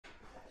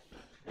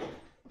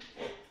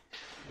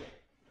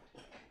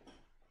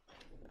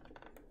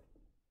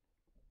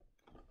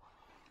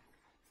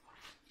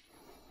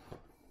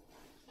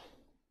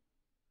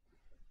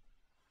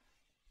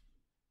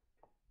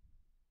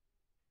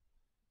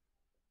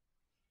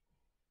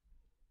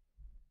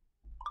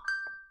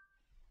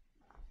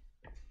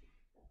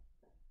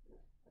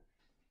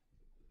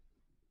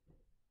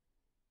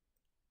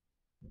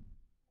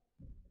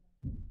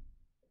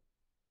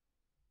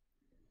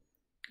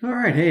All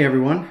right, hey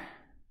everyone.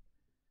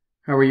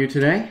 How are you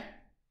today?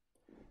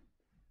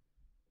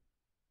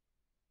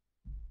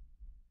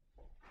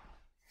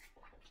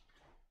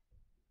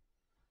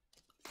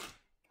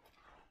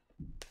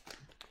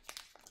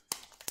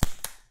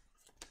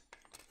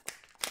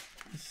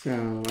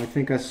 So I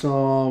think I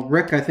saw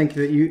Rick.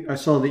 I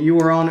saw that you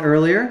were on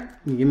earlier.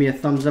 Can you give me a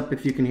thumbs up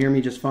if you can hear me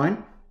just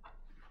fine?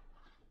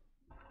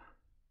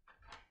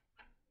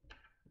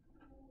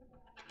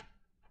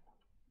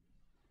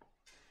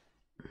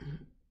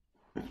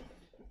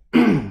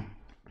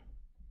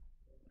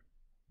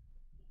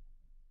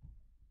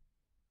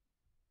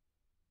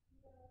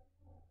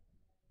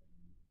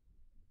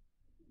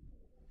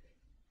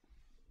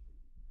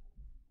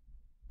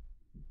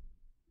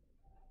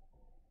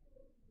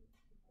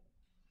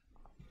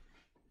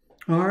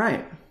 All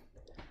right.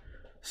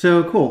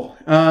 So cool.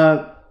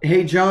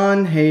 Hey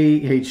John.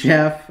 Hey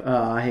Jeff.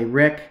 Hey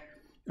Rick.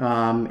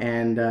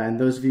 And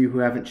those of you who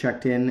haven't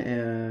checked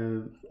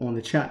in on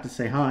the chat to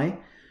say hi,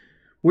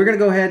 we're going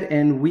to go ahead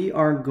and we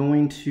are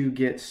going to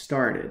get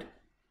started.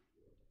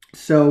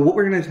 So what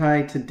we're going to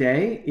tie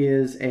today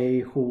is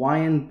a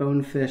Hawaiian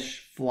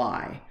bonefish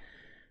fly.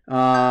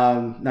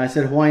 Now I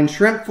said Hawaiian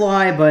shrimp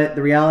fly, but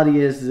the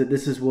reality is that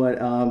this is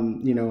what,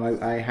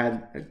 I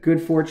had a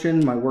good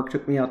fortune. My work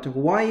took me out to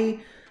Hawaii.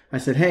 I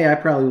said, hey, I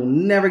probably will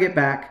never get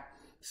back.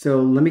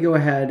 So let me go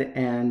ahead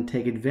and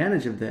take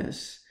advantage of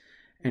this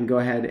and go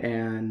ahead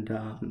and,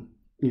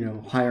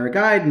 hire a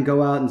guide and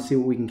go out and see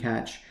what we can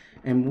catch.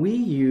 And we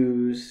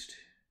used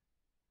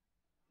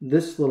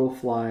this little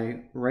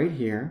fly right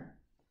here.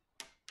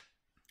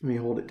 Let me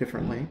hold it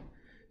differently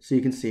so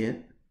you can see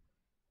it.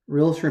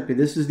 Real shrimpy.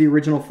 This is the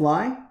original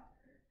fly.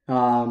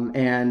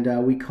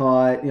 We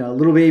caught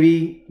little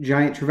baby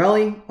giant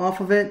trevally off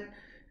of it.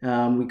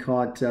 We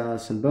caught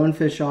some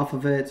bonefish off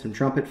of it, some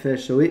trumpet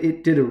fish. So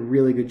it did a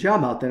really good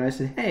job out there. And I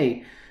said,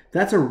 hey,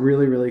 that's a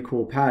really, really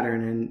cool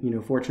pattern.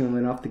 And, fortunately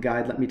enough, the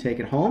guide let me take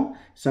it home.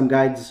 Some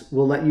guides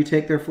will let you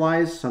take their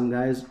flies. Some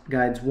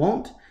guides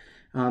won't.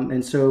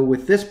 And so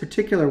with this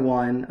particular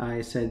one,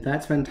 I said,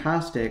 that's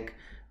fantastic,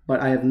 but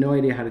I have no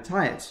idea how to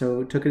tie it.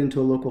 So took it into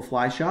a local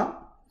fly shop.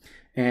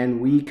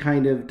 And we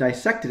kind of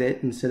dissected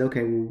it and said,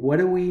 okay, well, what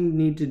do we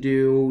need to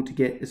do to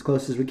get as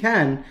close as we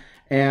can?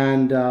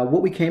 And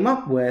what we came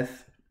up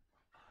with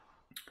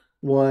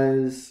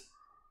was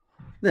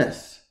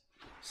this.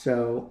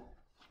 So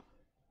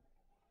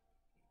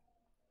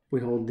we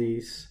hold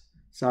these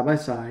side by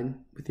side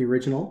with the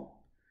original.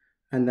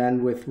 And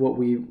then with what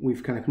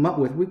we've kind of come up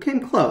with, we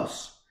came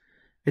close.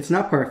 It's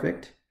not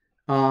perfect.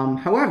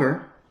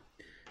 However,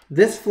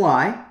 this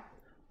fly,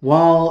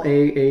 while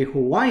a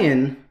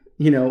Hawaiian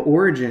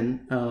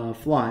origin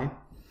fly,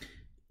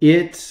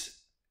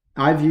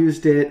 I've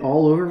used it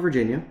all over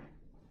Virginia,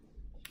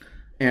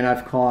 and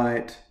I've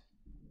caught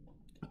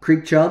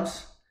creek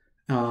chubs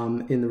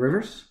in the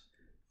rivers.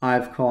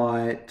 I've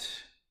caught,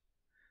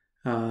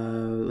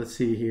 let's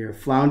see here,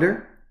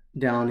 flounder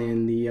down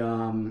in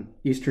the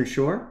eastern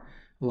shore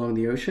along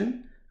the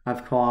ocean.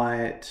 I've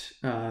caught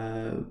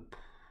a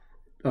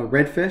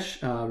redfish.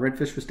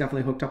 Redfish was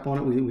definitely hooked up on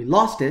it. We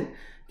lost it.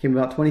 Came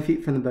about 20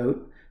 feet from the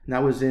boat. And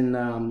that was in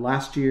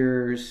last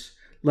year's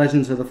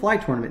Legends of the Fly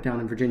tournament down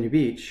in Virginia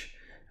Beach.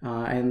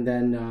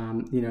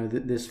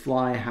 This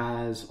fly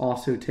has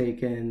also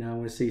taken, I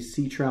want to say,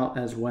 sea trout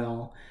as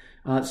well.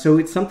 So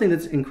it's something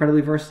that's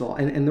incredibly versatile.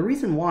 And the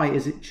reason why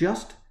is it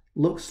just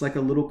looks like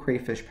a little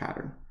crayfish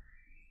pattern.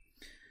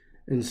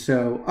 And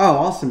so, oh,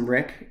 awesome,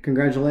 Rick.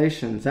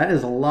 Congratulations. That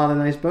is a lot of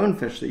nice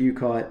bonefish that you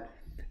caught.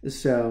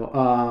 So,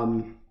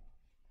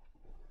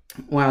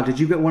 wow,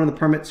 did you get one of the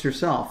permits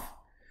yourself?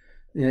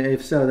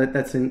 If so,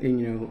 that's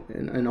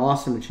an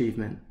awesome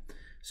achievement.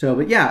 So,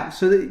 but yeah,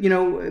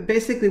 so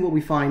basically what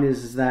we find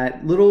is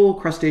that little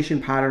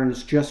crustacean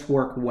patterns just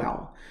work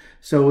well.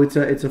 So it's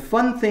a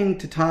fun thing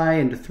to tie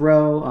and to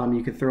throw.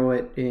 You could throw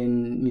it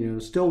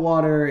in still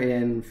water,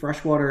 in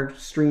freshwater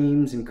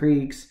streams and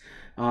creeks,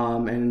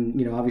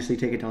 and obviously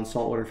take it down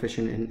saltwater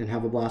fishing and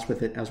have a blast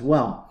with it as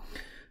well.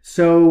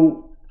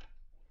 So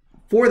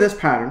for this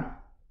pattern,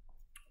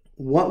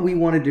 what we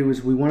want to do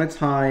is we want to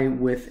tie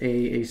with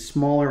a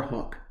smaller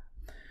hook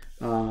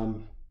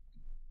than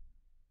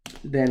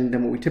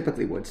what we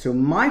typically would. So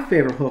my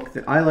favorite hook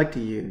that I like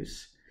to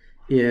use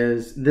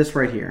is this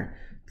right here.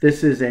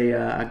 This is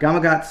a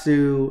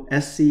Gamakatsu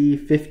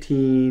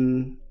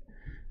SC15.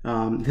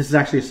 This is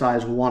actually a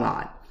size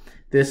 1/0.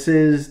 This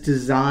is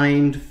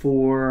designed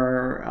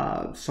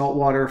for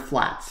saltwater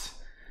flats.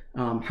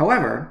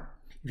 However,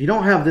 if you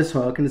don't have this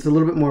hook, and it's a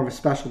little bit more of a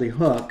specialty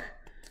hook,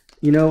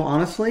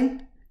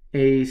 honestly,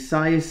 a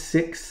size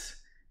 6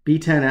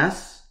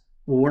 B10S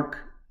will work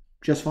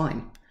just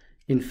fine.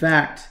 In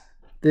fact,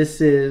 this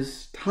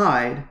is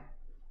tied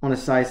on a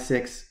size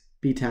 6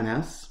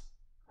 B10S.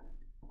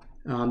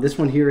 This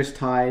one here is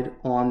tied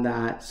on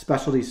that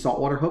specialty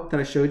saltwater hook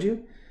that I showed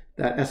you,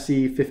 that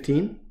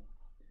SC15.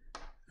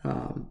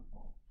 And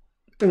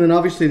then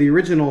obviously the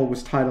original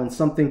was tied on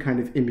something kind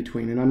of in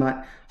between, and I'm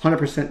not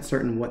 100%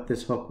 certain what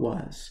this hook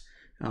was.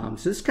 So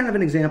this is kind of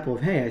an example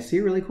of, hey, I see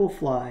a really cool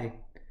fly.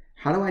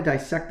 how do I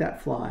dissect that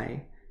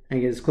fly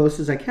and get as close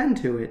as I can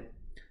to it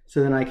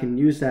so then I can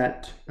use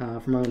that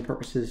for my own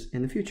purposes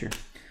in the future.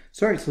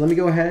 So, all right, so let me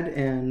go ahead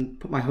and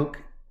put my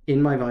hook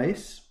in my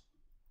vise.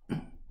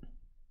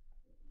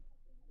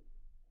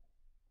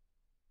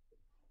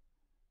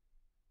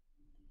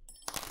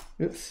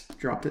 Oops,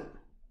 dropped it.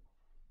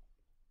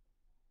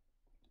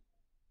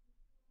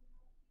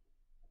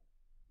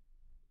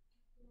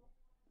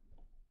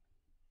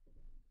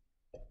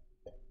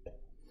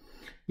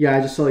 Yeah,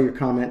 I just saw your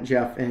comment,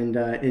 Jeff,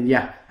 and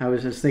yeah, I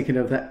was just thinking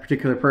of that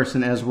particular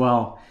person as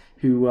well,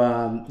 who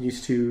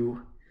used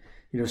to,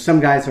 you know, some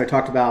guides that I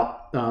talked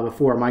about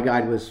before. My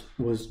guide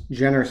was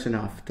generous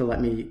enough to let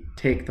me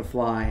take the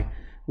fly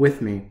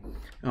with me,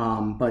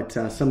 but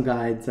some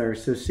guides are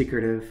so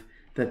secretive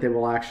that they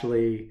will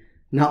actually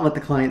not let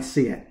the client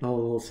see it.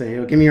 They'll say,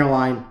 "Oh, give me your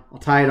line. I'll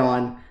tie it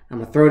on. I'm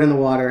gonna throw it in the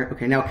water.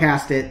 Okay, now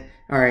cast it.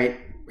 All right."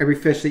 Every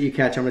fish that you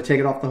catch, I'm going to take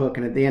it off the hook,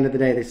 and at the end of the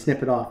day, they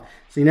snip it off.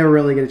 So you never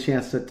really get a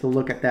chance to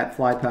look at that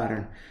fly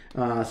pattern.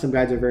 Some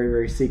guides are very,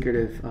 very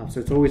secretive, so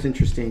it's always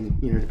interesting,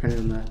 you know, depending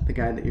on the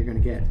guide that you're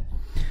going to get.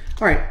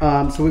 All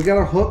right, so we've got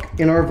our hook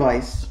in our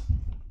vise,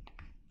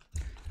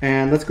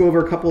 and let's go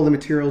over a couple of the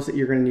materials that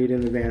you're going to need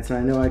in advance. And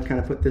I know I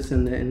kind of put this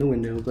in the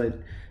window, but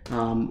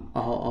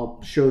I'll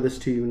show this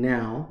to you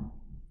now.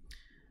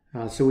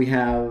 So we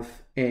have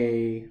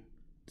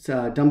it's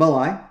a dumbbell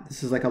eye.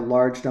 This is like a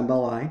large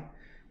dumbbell eye.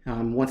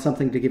 Want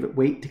something to give it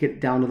weight to get it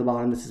down to the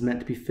bottom. This is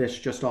meant to be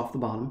fished just off the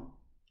bottom.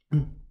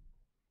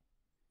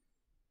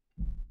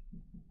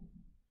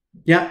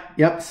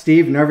 Yep,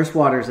 Steve, Nervous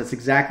Waters. That's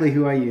exactly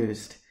who I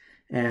used.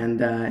 And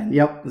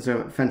yep, it's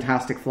a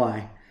fantastic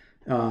fly.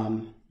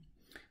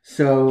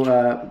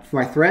 So for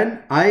my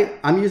thread,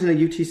 I'm using a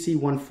UTC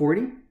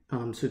 140.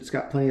 So it's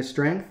got plenty of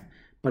strength,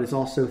 but it's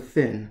also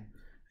thin.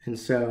 And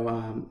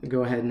so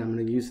go ahead and I'm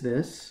going to use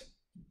this.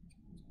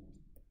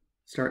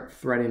 Start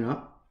threading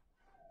up.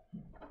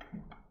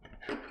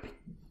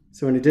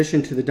 So in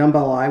addition to the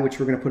dumbbell eye, which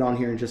we're going to put on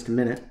here in just a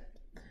minute,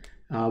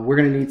 we're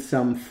going to need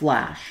some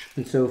flash.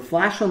 And so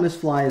flash on this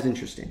fly is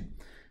interesting.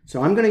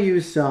 So I'm going to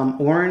use some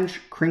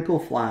orange crinkle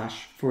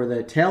flash for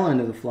the tail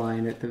end of the fly,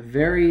 and at the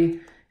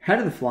very head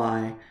of the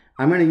fly,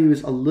 I'm going to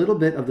use a little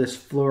bit of this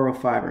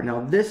fluorofiber.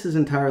 Now this is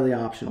entirely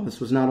optional. This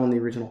was not on the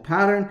original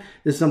pattern.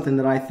 This is something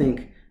that I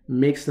think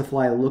makes the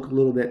fly look a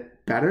little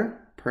bit better,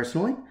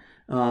 personally.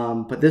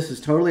 But this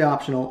is totally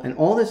optional, and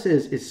all this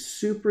is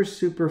super,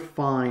 super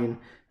fine.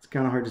 It's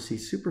kind of hard to see,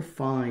 super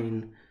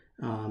fine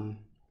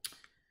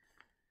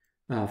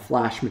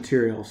flash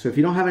material. So if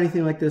you don't have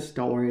anything like this,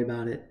 don't worry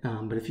about it.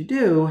 But if you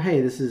do,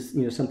 hey, this is,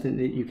 you know, something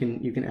that you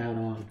can add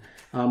on.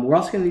 We're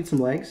also going to need some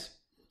legs,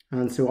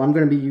 and so I'm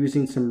going to be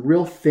using some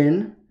real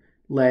thin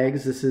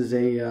legs. This is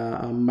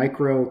a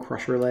micro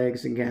crusher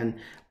legs. Again,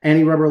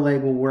 any rubber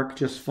leg will work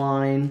just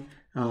fine.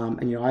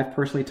 And you know, I've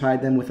personally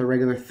tied them with a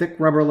regular thick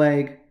rubber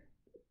leg.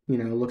 You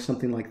know, looks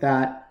something like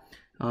that.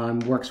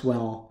 Works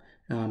well.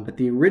 But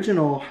the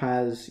original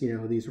has, you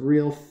know, these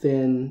real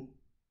thin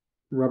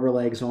rubber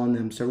legs on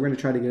them. So we're going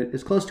to try to get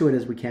as close to it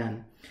as we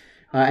can.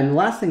 And the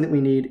last thing that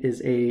we need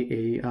is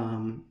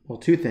well,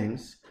 two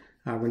things.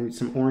 We're going to need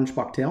some orange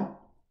bucktail.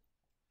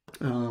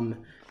 And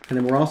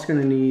then we're also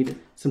going to need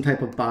some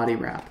type of body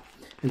wrap.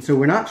 And so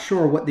we're not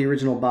sure what the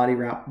original body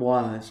wrap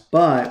was,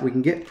 but we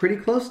can get pretty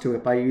close to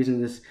it by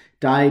using this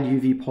dyed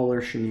UV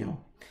polar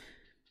chenille.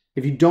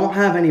 If you don't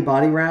have any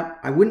body wrap,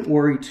 I wouldn't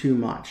worry too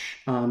much.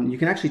 You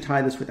can actually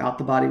tie this without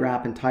the body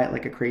wrap and tie it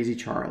like a crazy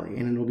Charlie,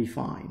 and it'll be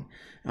fine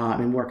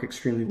and work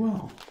extremely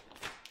well.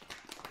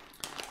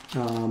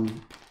 Oh,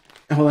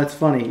 that's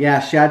funny.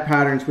 Yeah, shad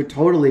patterns would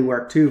totally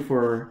work too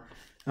for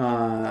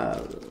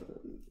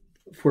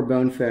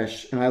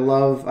Bonefish, and I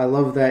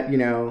love that, you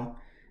know,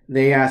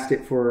 they asked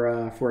it for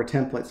a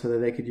template so that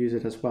they could use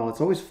it as well.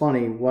 It's always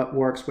funny what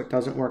works, what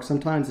doesn't work.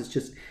 Sometimes it's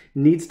just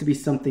needs to be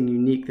something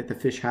unique that the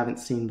fish haven't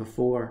seen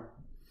before.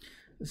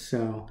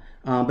 So,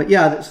 but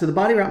yeah, so the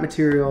body wrap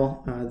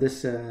material,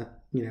 this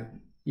you know,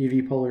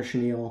 UV polar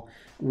chenille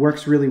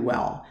works really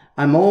well.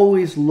 I'm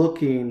always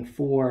looking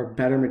for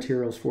better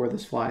materials for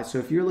this fly. So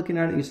if you're looking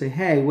at it and you say,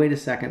 hey, wait a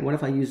second, what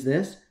if I use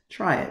this?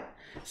 Try it.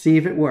 See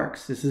if it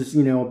works. This is,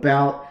 you know,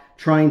 about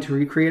trying to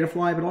recreate a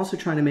fly, but also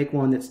trying to make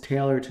one that's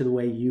tailored to the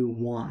way you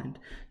want.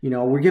 You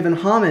know, we're giving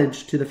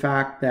homage to the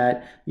fact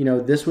that, you know,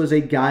 this was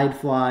a guide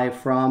fly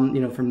from,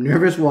 you know, from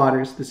Nervous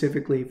Waters,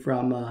 specifically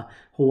from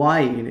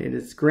Hawaii, and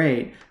it's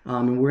great.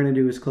 And we're going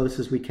to do as close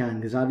as we can,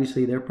 because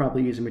obviously they're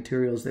probably using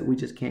materials that we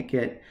just can't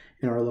get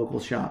in our local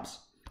shops.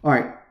 All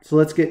right, so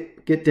let's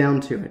get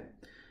down to it.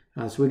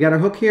 So we got our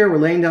hook here. We're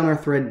laying down our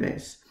thread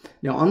base.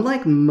 Now,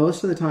 unlike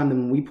most of the time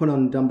when we put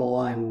on dumbbell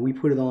eye, when we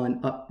put it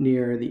on up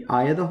near the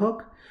eye of the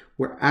hook,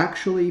 we're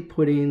actually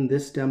putting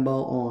this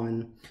dumbbell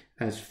on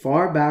as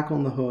far back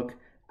on the hook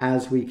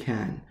as we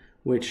can,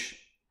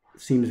 which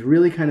seems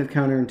really kind of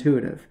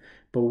counterintuitive.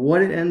 But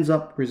what it ends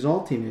up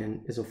resulting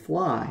in is a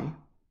fly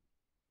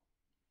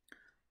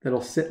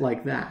that'll sit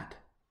like that.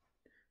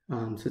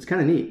 So it's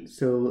kind of neat.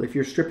 So if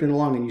you're stripping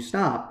along and you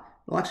stop,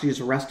 it'll actually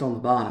just rest on the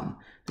bottom.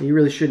 And you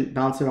really shouldn't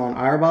bounce it on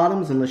our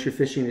bottoms unless you're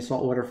fishing a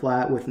saltwater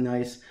flat with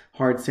nice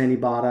hard sandy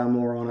bottom,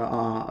 or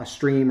on a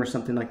stream or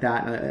something like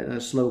that in a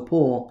slow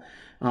pull.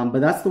 But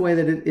that's the way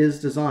that it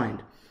is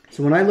designed.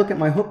 So when I look at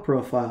my hook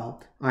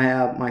profile, I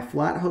have my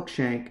flat hook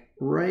shank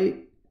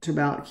right to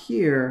about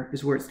here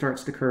is where it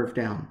starts to curve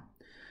down.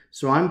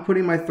 So I'm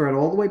putting my thread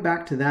all the way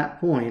back to that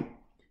point,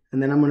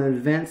 and then I'm going to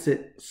advance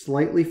it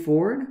slightly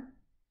forward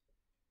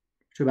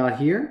to about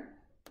here.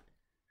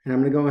 And I'm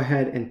going to go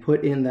ahead and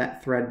put in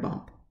that thread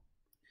bump.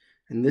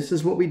 And this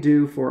is what we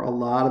do for a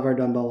lot of our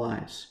dumbbell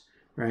eyes,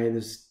 right?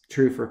 This is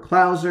true for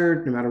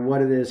clouser, no matter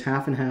what it is,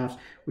 half and halves.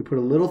 We put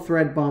a little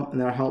thread bump,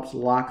 and that helps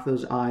lock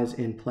those eyes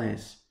in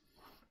place.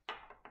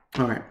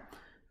 All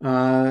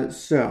right,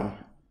 so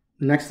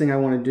the next thing I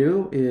want to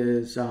do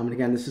is, and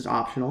again, this is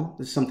optional.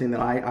 This is something that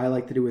I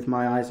like to do with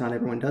my eyes. Not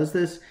everyone does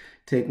this.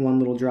 Take one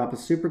little drop of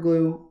super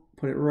glue,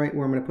 put it right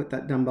where I'm going to put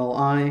that dumbbell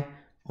eye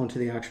onto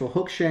the actual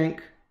hook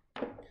shank.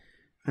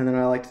 And then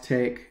I like to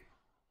take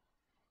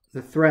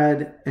the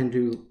thread and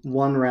do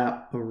one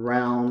wrap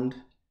around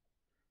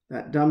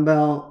that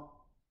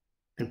dumbbell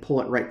and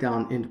pull it right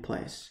down into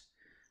place.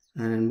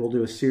 And we'll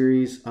do a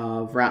series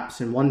of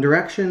wraps in one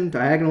direction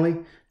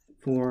diagonally.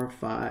 4,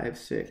 5,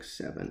 6,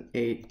 7,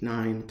 8,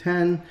 9,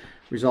 10.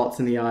 Results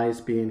in the eyes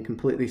being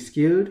completely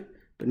skewed.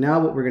 But now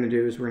what we're going to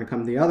do is we're going to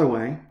come the other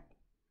way,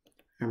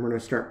 and we're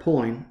going to start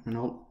pulling.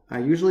 And I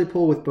usually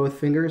pull with both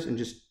fingers and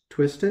just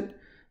twist it.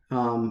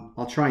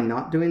 I'll try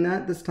not doing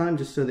that this time,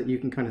 just so that you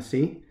can kind of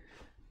see.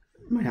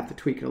 Might have to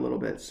tweak it a little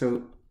bit.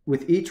 So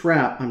with each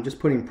wrap, I'm just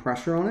putting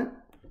pressure on it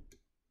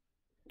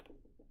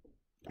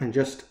and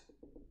just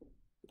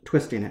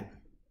twisting it.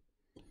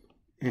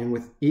 And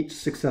with each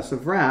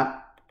successive wrap,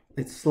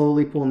 it's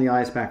slowly pulling the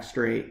eyes back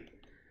straight.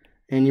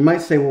 And you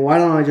might say, well, why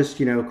don't I just,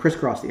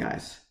 crisscross the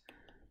eyes?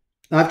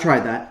 I've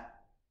tried that.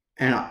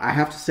 And I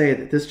have to say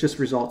that this just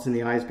results in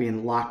the eyes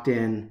being locked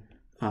in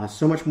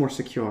so much more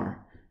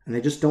secure. And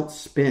they just don't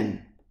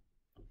spin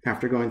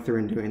after going through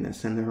and doing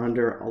this. And they're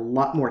under a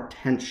lot more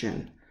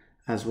tension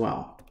as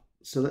well.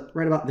 So that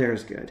right about there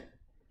is good.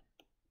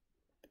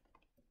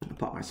 I'll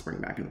pop my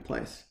spring back into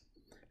place.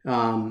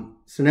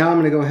 So now I'm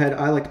going to go ahead.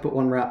 I like to put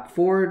one wrap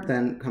forward,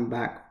 then come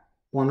back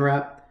one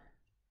wrap.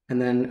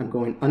 And then I'm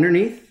going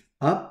underneath,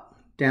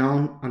 up,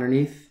 down,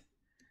 underneath.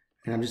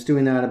 And I'm just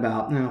doing that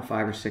about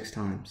 5 or 6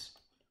 times.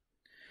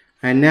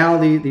 And now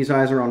these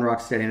eyes are on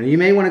rock steady. Now you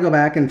may want to go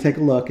back and take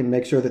a look and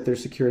make sure that they're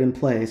secured in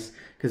place,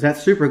 because that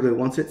super glue,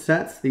 once it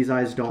sets, these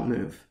eyes don't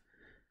move.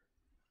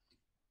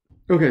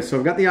 Okay, so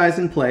I've got the eyes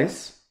in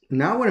place.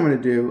 Now what I'm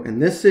going to do,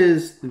 and this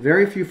is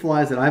very few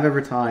flies that I've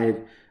ever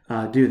tied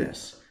do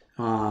this.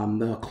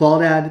 The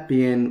clawdad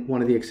being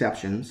one of the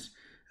exceptions.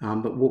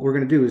 But what we're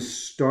going to do is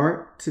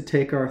start to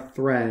take our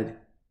thread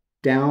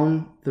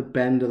down the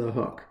bend of the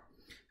hook.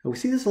 Now, we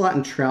see this a lot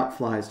in trout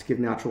flies to give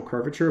natural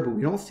curvature, but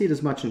we don't see it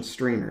as much in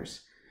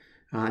streamers.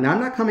 Now,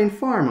 I'm not coming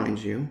far,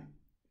 mind you.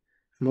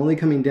 I'm only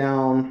coming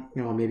down,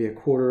 maybe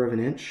 1/4 of an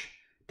inch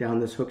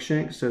down this hook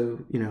shank.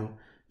 So,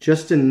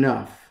 just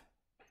enough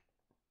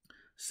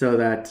so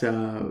that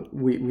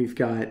we've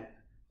got a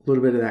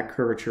little bit of that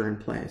curvature in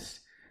place.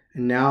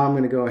 And now I'm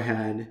going to go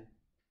ahead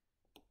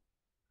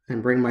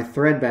and bring my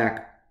thread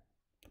back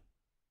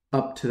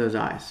up to those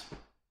eyes.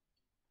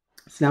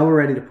 So now we're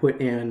ready to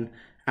put in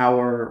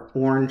our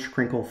orange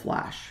crinkle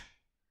flash.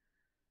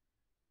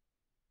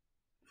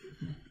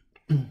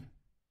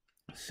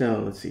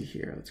 So let's see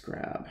here. Let's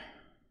grab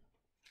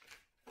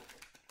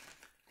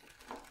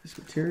this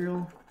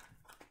material.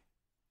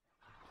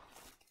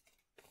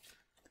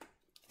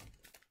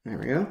 There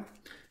we go.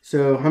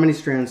 So how many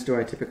strands do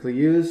I typically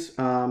use?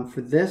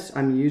 For this,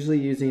 I'm usually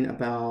using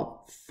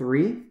about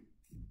 3.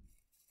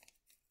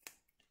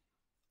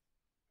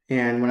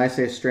 And when I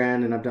say a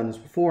strand, and I've done this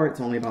before, it's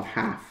only about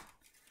half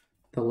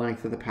the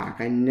length of the pack.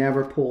 I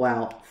never pull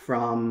out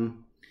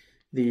from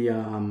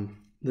the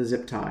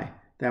zip tie.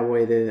 That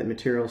way the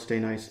materials stay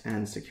nice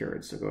and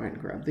secured. So go ahead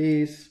and grab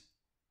these.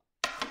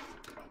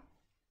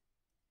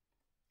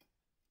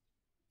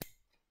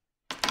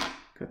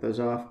 Cut those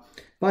off.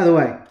 By the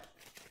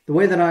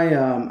way that I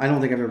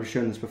don't think I've ever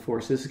shown this before,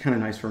 so this is kind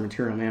of nice for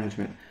material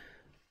management.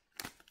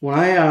 When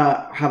I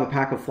have a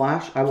pack of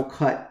flash, I will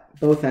cut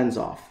both ends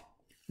off.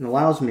 It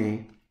allows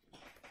me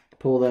to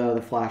pull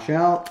the flash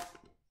out,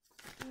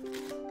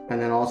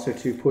 and then also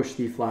to push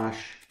the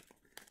flash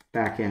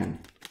back in.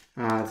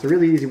 It's a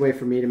really easy way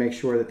for me to make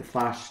sure that the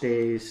flash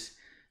stays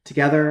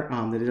together,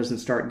 that it doesn't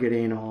start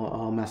getting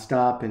all messed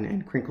up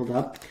and crinkled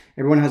up.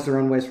 Everyone has their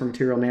own ways for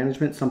material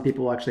management. Some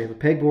people actually have a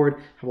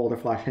pegboard, have all their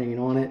flash hanging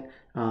on it.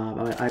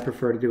 I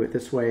prefer to do it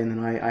this way, and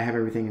then I have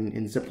everything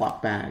in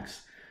Ziploc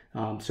bags.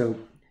 So,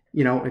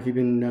 if you've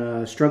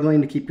been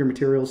struggling to keep your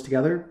materials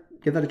together,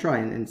 give that a try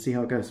and see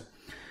how it goes.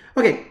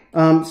 Okay,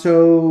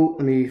 so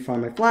let me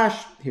find my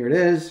flash. Here it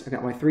is. I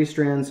got my 3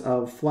 strands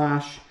of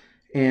flash,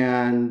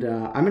 and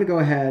I'm going to go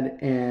ahead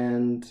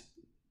and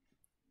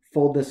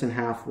fold this in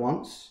half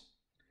once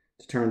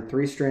to turn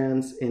 3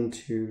 strands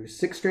into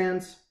 6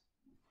 strands.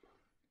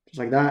 Just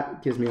like that.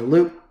 It gives me a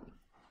loop.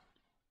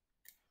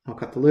 I'll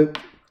cut the loop.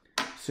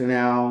 So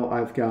now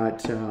I've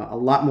got a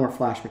lot more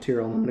flash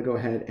material, and I'm going to go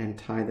ahead and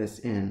tie this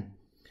in.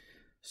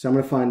 So I'm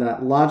going to find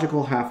that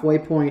logical halfway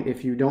point.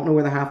 If you don't know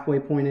where the halfway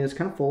point is,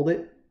 kind of fold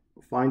it,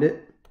 find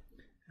it.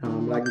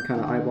 But I can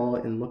kind of eyeball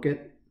it and look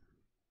it.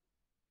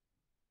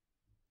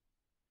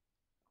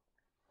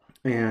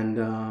 And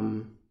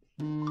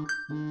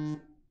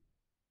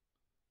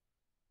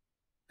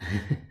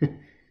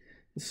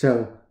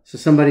so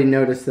somebody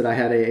noticed that I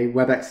had a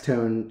WebEx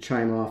tone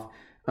chime off.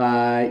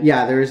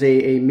 Yeah, there's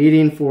a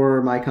meeting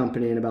for my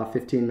company in about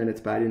 15 minutes,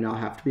 but I do not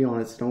have to be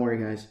on it, so don't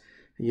worry, guys.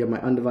 You have my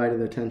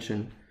undivided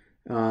attention.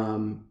 So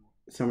I'm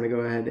going to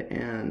go ahead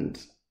and...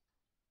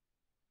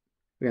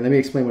 Okay, let me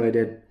explain what I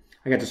did.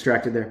 I got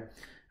distracted there.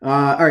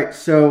 All right,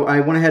 so I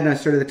went ahead and I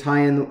started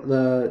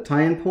the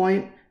tie-in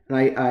point, and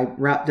I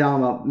wrapped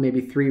down about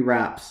maybe 3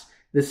 wraps.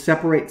 This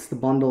separates the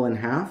bundle in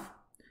half.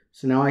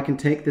 So now I can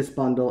take this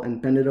bundle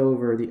and bend it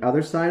over the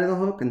other side of the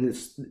hook, and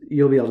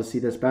you'll be able to see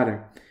this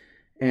better.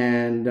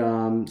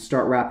 And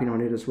start wrapping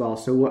on it as well.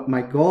 So what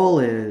my goal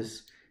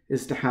is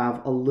to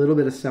have a little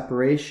bit of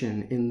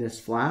separation in this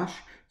flash,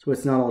 so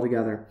it's not all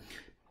together.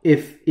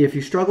 If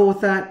you struggle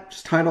with that,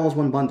 just tie it all as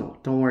one bundle.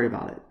 Don't worry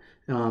about it.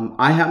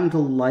 I happen to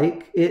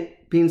like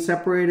it being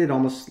separated. It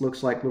almost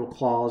looks like little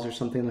claws or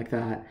something like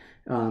that.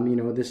 You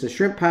know, this is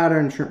shrimp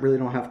pattern. Shrimp really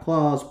don't have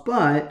claws,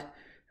 but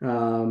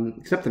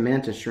except the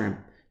mantis shrimp.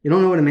 You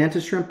don't know what a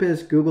mantis shrimp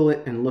is? Google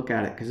it and look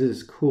at it because it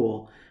is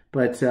cool.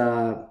 But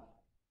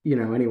you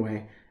know,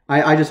 anyway,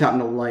 I just happen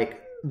to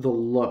like the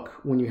look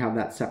when you have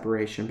that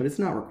separation, but it's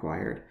not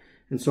required.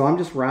 And so I'm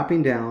just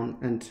wrapping down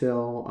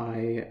until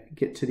I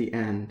get to the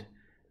end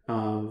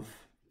of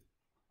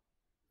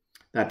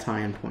that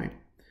tie-in point.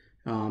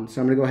 So I'm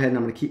going to go ahead and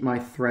I'm going to keep my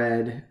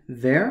thread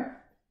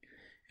there,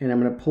 and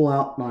I'm going to pull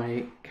out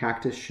my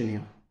cactus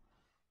chenille.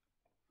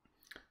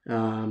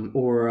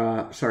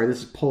 Sorry,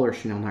 this is polar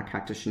chenille, not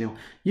cactus chenille.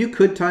 You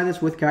could tie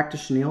this with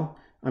cactus chenille.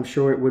 I'm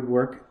sure it would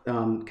work.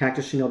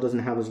 Cactus chenille doesn't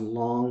have as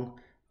long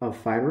of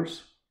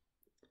fibers.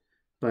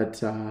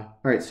 But, all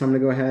right, so I'm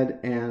going to go ahead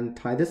and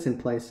tie this in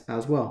place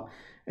as well.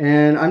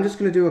 And I'm just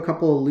going to do a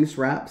couple of loose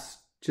wraps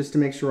just to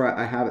make sure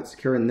I have it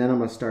secure. And then I'm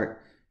going to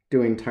start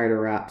doing tighter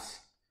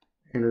wraps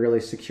and really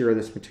secure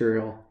this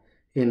material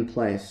in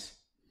place.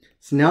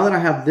 So now that I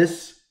have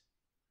this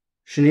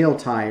chenille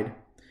tied,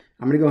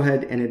 I'm going to go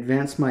ahead and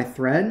advance my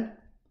thread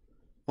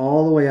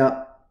all the way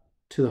up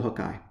to the hook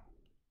eye.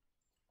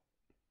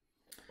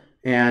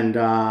 And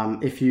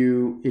if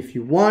you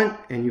want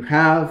and you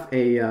have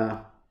a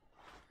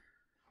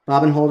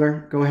bobbin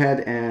holder, go ahead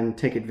and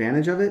take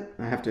advantage of it.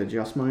 I have to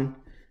adjust mine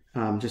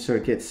just so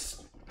it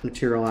gets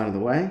material out of the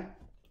way.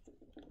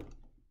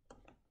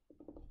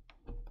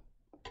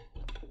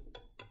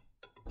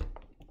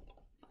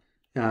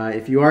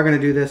 If you are going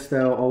to do this,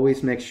 though,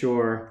 always make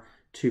sure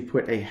to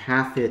put a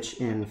half hitch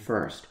in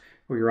first,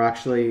 or you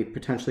actually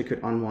potentially could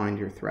unwind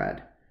your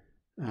thread.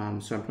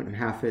 So I'm putting a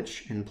half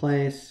hitch in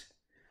place,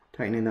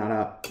 tightening that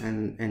up,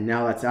 and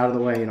now that's out of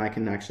the way, and I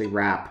can actually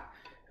wrap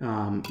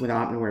without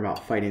having to worry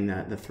about fighting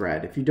the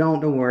thread. If you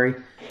don't worry.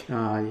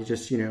 You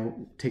just, you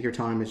know, take your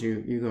time as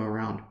you go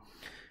around.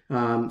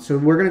 So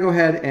we're going to go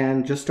ahead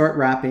and just start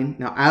wrapping.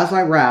 Now, as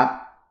I wrap,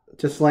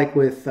 just like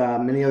with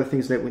many other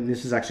things, that when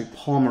this is actually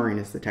palmering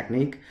is the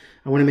technique,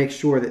 I want to make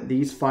sure that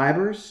these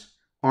fibers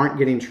aren't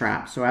getting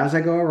trapped. So as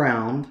I go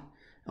around,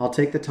 I'll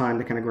take the time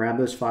to kind of grab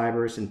those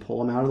fibers and pull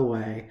them out of the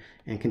way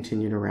and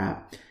continue to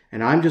wrap.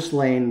 And I'm just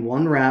laying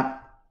one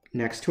wrap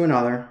next to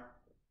another,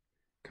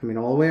 coming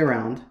all the way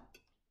around.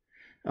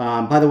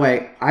 By the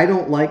way, I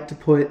don't like to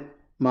put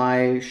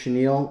my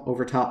chenille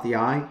over top the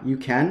eye. You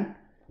can.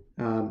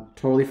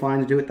 Totally fine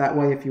to do it that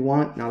way if you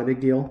want. Not a big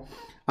deal.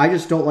 I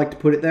just don't like to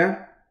put it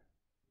there.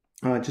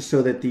 Just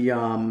so that the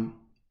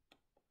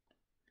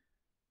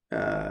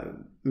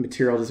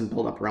material doesn't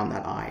build up around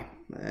that eye.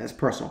 It's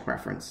personal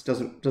preference.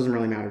 Doesn't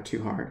really matter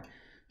too hard.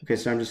 Okay,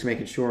 so I'm just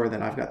making sure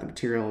that I've got the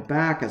material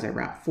back as I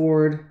wrap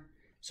forward,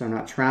 so I'm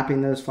not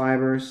trapping those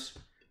fibers.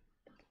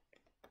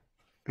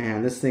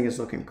 And this thing is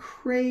looking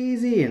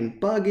crazy and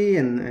buggy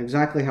and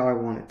exactly how I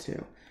want it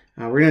to.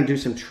 We're going to do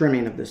some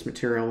trimming of this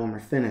material when we're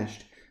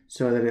finished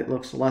so that it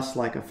looks less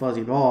like a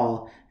fuzzy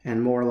ball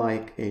and more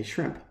like a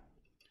shrimp.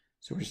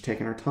 So we're just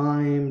taking our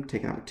time,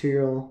 taking out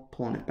material,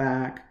 pulling it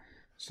back,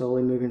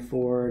 slowly moving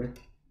forward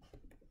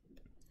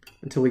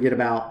until we get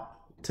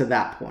about to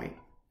that point.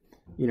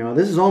 You know,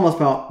 this is almost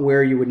about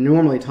where you would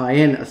normally tie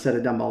in a set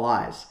of dumbbell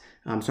eyes.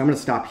 So I'm going to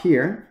stop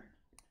here,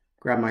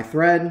 grab my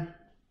thread.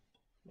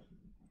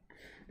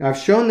 Now I've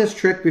shown this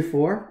trick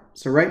before,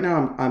 so right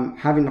now I'm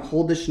having to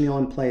hold the chenille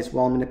in place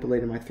while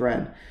manipulating my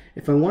thread.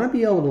 If I want to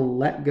be able to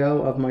let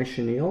go of my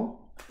chenille,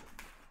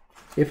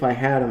 if I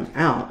had them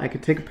out, I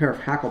could take a pair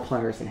of hackle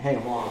pliers and hang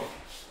them off.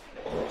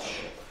 Which,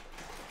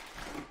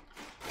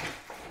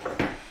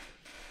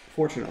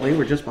 fortunately,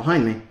 were just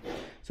behind me.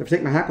 So if I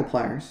take my hackle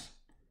pliers,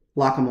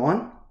 lock them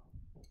on,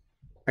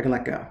 I can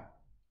let go.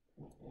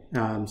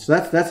 So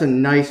that's a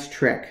nice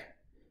trick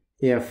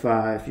if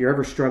you're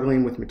ever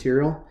struggling with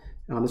material.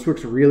 This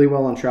works really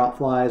well on trout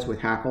flies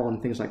with hackle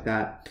and things like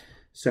that.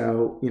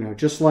 So, you know,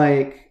 just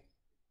like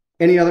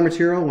any other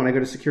material, when I go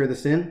to secure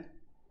this in,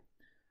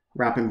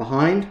 wrapping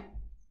behind,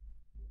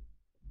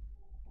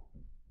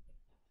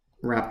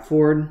 wrap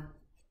forward,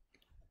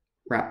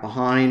 wrap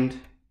behind,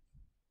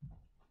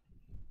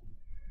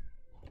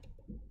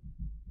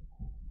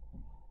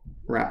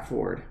 wrap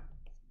forward.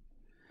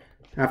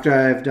 After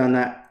I've done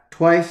that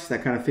twice,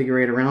 that kind of figure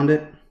eight around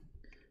it,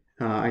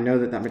 I know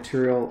that that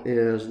material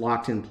is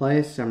locked in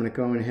place. So I'm going to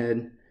go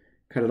ahead,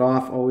 cut it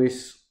off.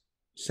 Always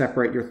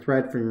separate your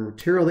thread from your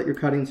material that you're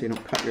cutting so you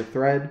don't cut your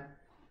thread.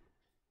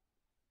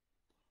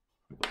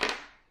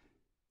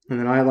 And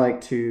then I like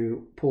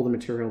to pull the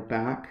material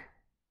back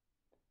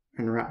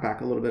and wrap back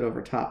a little bit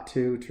over top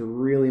too to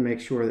really make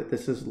sure that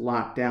this is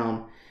locked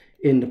down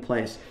into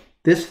place.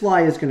 This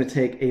fly is going to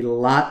take a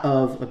lot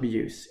of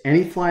abuse.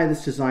 Any fly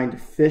that's designed to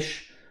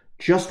fish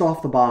just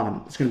off the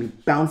bottom, it's going to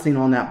be bouncing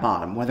on that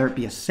bottom, whether it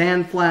be a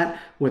sand flat,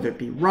 whether it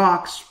be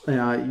rocks,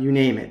 you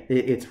name it.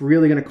 It's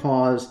really going to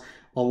cause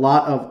a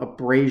lot of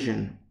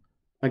abrasion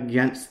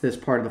against this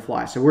part of the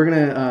fly. So we're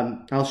going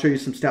to, I'll show you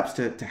some steps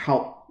to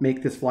help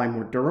make this fly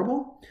more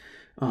durable.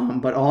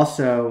 But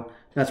also,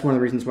 that's one of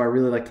the reasons why I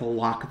really like to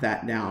lock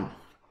that down.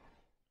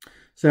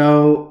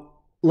 So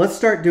let's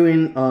start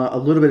doing a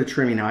little bit of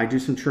trimming now. I do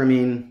some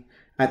trimming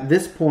at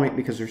this point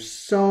because there's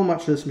so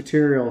much of this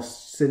material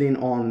sitting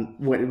on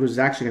what was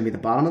actually going to be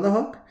the bottom of the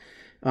hook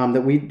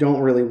that we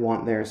don't really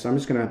want there. So I'm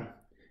just going to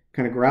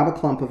kind of grab a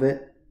clump of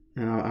it.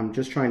 I'm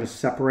just trying to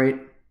separate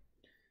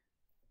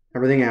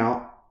everything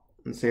out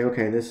and say,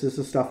 okay, this is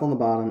the stuff on the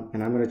bottom,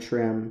 and I'm going to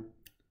trim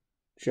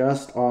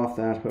just off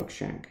that hook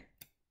shank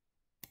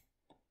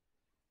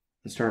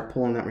and start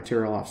pulling that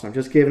material off. So I'm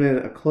just giving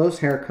it a close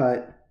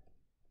haircut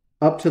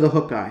up to the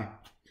hook eye.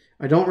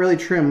 I don't really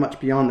trim much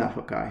beyond that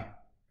hook eye,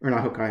 or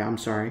not hook eye, I'm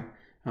sorry,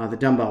 the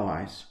dumbbell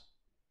eyes.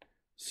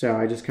 So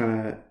I just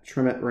kind of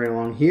trim it right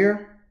along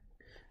here.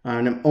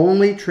 And I'm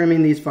only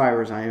trimming these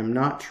fibers. I am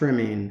not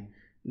trimming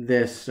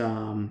this,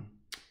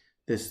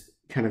 this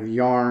kind of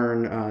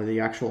yarn,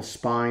 the actual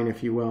spine,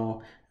 if you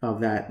will,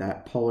 of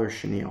that polar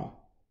chenille.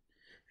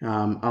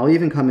 I'll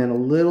even come in a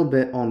little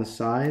bit on the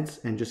sides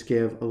and just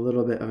give a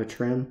little bit of a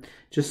trim,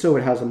 just so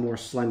it has a more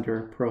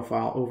slender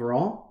profile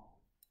overall.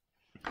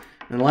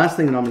 And the last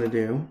thing that I'm going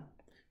to do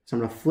is I'm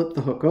going to flip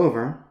the hook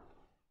over,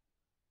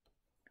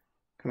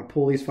 kind of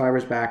pull these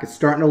fibers back. It's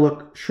starting to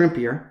look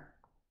shrimpier.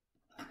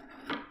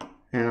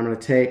 And I'm going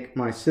to take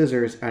my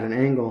scissors at an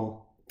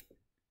angle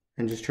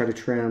and just try to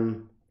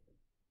trim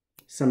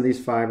some of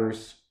these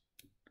fibers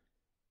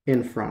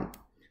in front.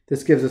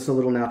 This gives us a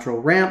little natural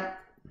ramp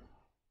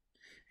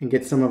and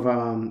get some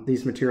of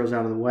these materials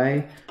out of the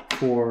way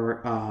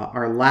for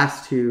our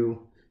last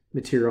two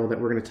material that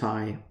we're going to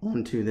tie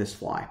onto this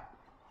fly.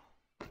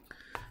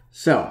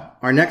 So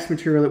our next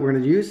material that we're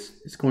going to use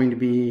is going to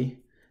be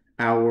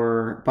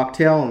our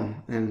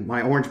bucktail, and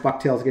my orange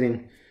bucktail is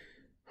getting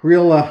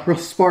real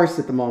sparse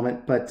at the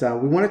moment, but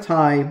we want to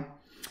tie,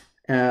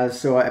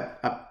 so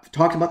I've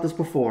talked about this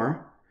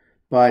before,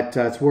 but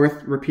it's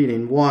worth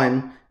repeating.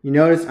 One, you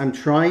notice I'm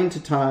trying to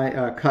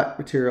tie cut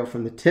material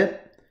from the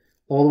tip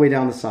all the way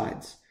down the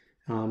sides.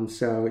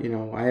 So, you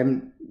know, I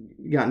haven't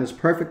gotten as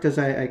perfect as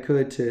I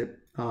could to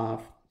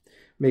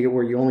make it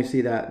where you only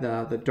see that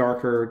the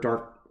dark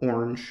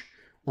orange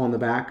on the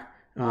back,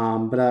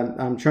 but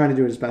I'm trying to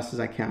do it as best as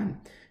I can.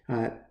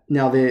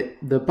 Now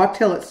the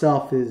bucktail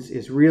itself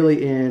is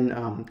really in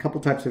a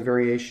couple types of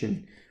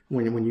variation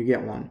when you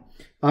get one.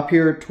 Up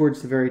here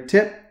towards the very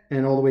tip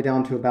and all the way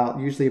down to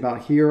usually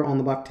about here on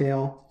the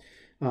bucktail,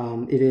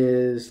 it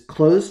is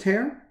closed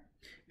hair,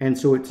 and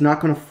so it's not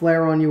going to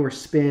flare on you or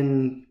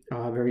spin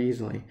very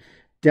easily.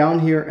 Down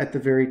here at the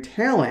very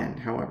tail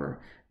end,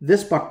 however,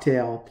 this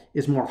bucktail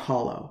is more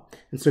hollow,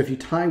 and so if you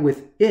tie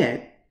with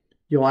it,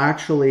 you'll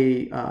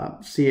actually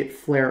see it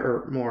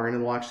flare more, and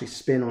it'll actually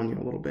spin on you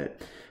a little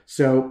bit.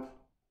 So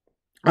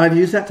I've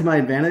used that to my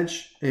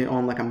advantage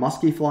on like a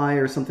musky fly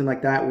or something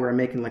like that, where I'm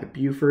making like a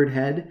Buford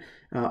head.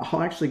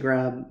 I'll actually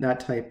grab that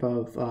type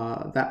of,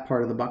 that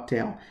part of the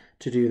bucktail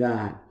to do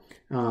that.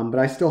 But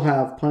I still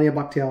have plenty of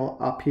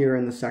bucktail up here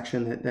in the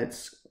section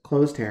that's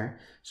closed hair.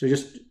 So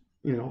just,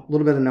 you know, a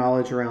little bit of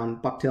knowledge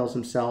around bucktails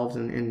themselves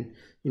and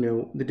you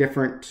know, the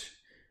different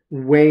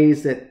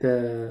ways that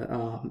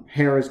the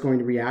hair is going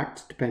to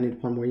react depending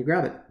upon where you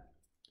grab it.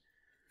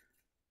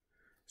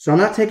 So I'm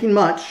not taking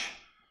much.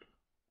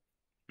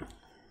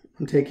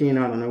 I'm taking,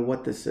 I don't know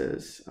what this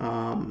is.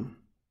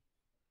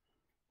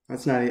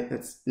 That's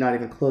not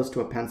even close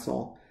to a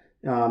pencil.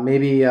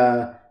 Maybe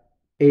a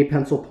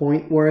pencil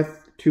point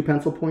worth, 2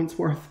 pencil points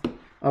worth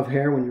of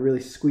hair when you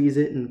really squeeze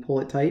it and pull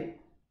it tight.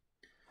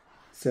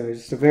 So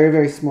just a very,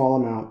 very small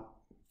amount.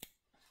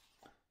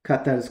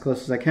 Cut that as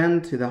close as I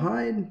can to the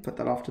hide, put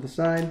that off to the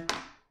side.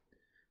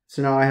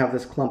 So now I have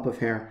this clump of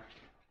hair.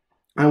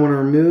 I want to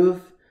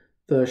remove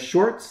the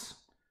shorts.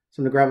 So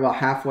I'm going to grab about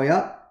halfway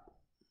up,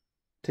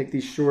 take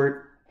these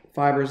short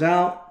fibers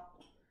out.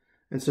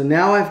 And so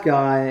now I've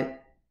got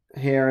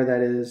hair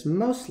that is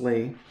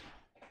mostly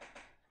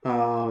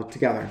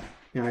together.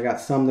 You know, I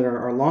got some that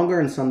are longer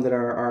and some that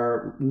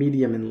are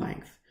medium in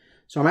length.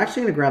 So I'm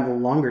actually going to grab the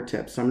longer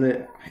tips. So I'm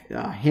going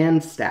to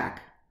hand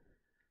stack.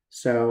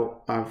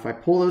 So if I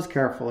pull those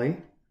carefully,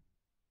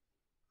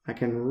 I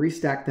can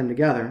restack them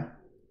together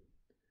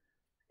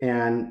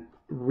and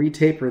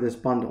retaper this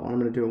bundle. And I'm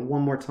going to do it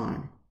one more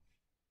time.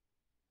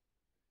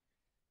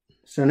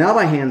 So now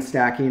by hand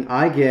stacking,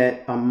 I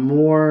get a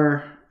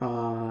more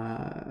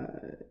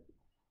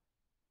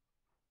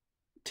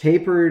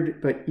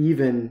tapered but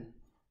even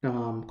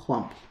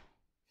clump.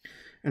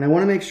 And I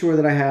want to make sure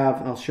that I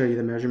have, I'll show you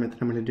the measurement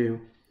that I'm going to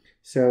do.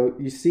 So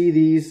you see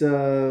these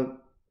kind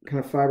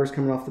of fibers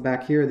coming off the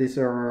back here. These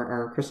are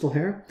our crystal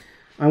hair.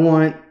 I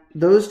want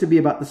those to be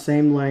about the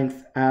same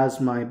length as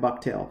my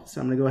bucktail.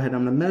 So I'm going to go ahead and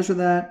I'm going to measure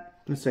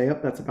that and say,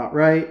 yep, that's about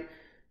right.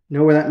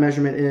 Know where that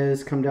measurement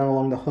is, come down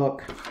along the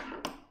hook.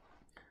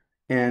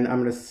 And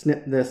I'm going to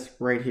snip this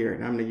right here.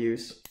 And I'm going to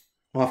use,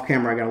 off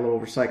camera, I got a little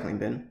recycling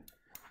bin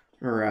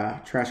or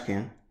trash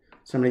can.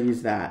 So I'm going to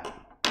use that.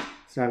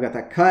 So I've got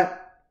that cut.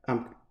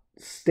 I'm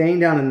staying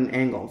down at an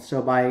angle.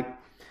 So by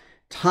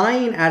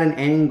tying at an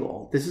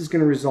angle, this is going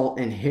to result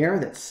in hair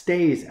that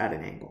stays at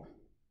an angle,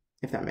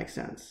 if that makes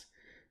sense.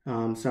 So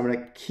I'm going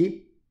to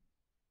keep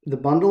the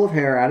bundle of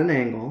hair at an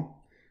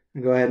angle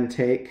and go ahead and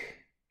take,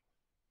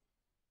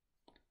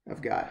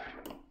 I've got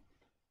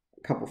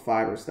a couple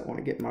fibers that want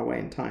to get in my way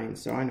in tying,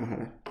 so I know how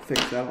to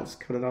fix that. I'll just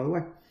cut it out of the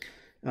way.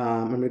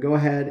 I'm going to go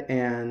ahead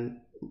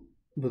and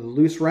with a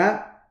loose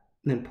wrap,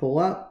 then pull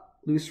up,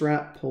 loose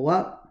wrap, pull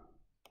up.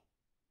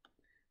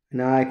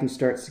 Now I can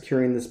start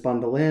securing this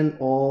bundle in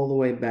all the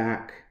way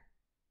back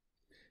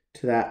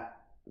to that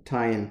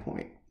tie-in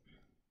point,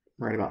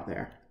 right about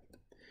there.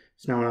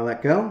 So now when I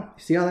let go,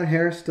 see how that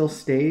hair still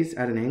stays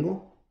at an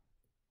angle?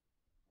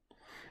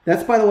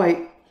 That's, by the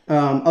way,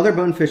 other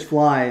bonefish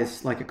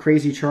flies, like a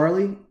Crazy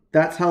Charlie,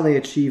 that's how they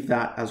achieve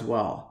that as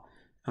well.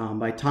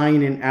 By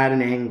tying in at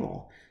an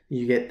angle,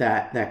 you get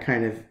that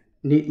kind of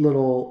neat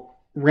little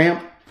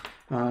ramp.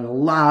 A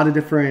lot of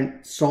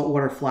different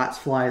saltwater flats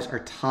flies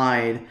are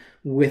tied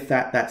with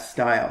that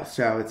style.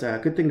 So it's a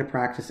good thing to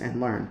practice and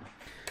learn.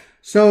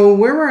 So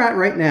where we're at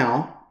right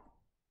now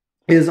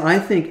is, I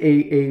think,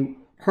 a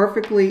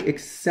perfectly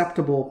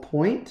acceptable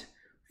point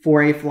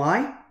for a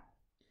fly.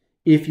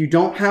 If you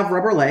don't have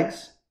rubber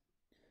legs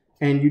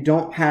and you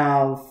don't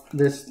have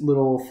this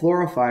little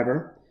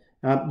fluorofiber,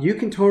 you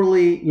can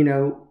totally,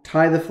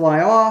 tie the fly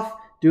off,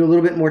 do a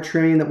little bit more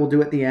trimming that we'll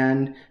do at the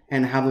end,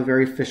 and have a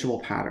very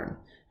fishable pattern.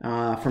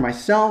 For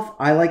myself,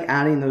 I like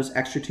adding those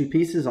extra two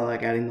pieces. I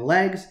like adding the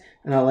legs,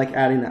 and I like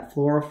adding that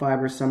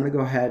fluorofiber. So I'm going to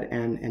go ahead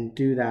and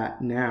do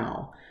that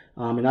now.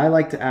 And I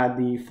like to add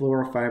the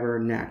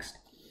fluorofiber next.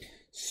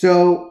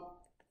 So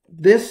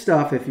this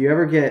stuff, if you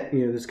ever get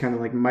this kind of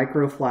like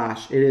micro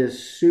flash, it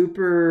is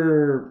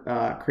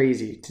super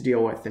crazy to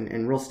deal with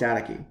and real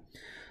staticky.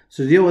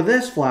 So to deal with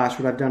this flash,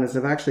 what I've done is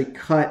I've actually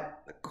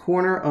cut a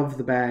corner of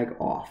the bag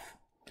off.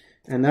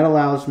 And that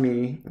allows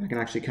me, I can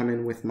actually come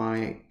in with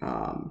my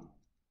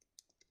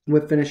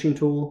whip finishing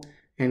tool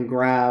and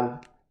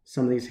grab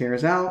some of these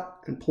hairs out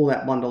and pull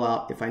that bundle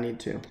out if I need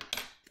to.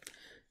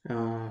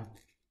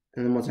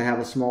 And then once I have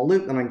a small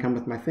loop, then I can come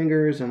with my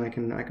fingers and I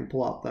can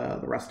pull out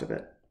the rest of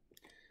it.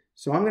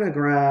 So I'm going to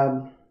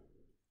grab,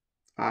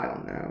 I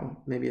don't know,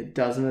 maybe a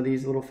dozen of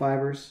these little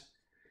fibers.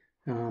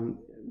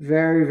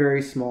 Very,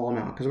 very small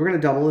amount, because we're going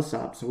to double this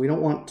up, so we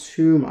don't want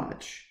too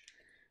much.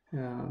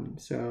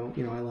 So,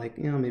 I like,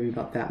 maybe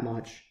about that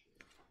much.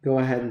 Go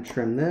ahead and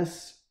trim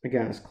this,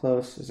 again, as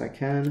close as I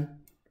can.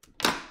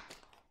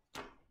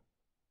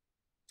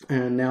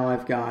 And now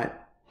I've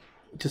got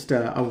just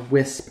a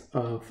wisp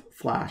of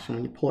flash. And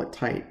when you pull it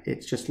tight,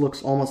 it just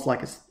looks almost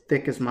like as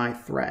thick as my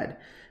thread.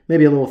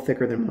 Maybe a little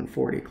thicker than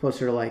 140,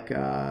 closer to like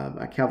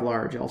a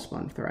Kevlar gel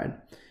spun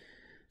thread.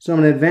 So I'm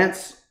going to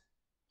advance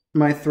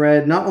my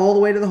thread, not all the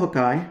way to the hook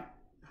eye,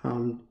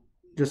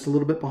 just a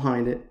little bit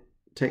behind it.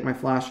 Take my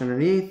flash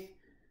underneath,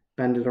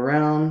 bend it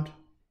around,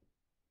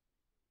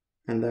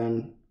 and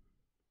then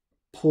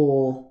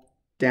pull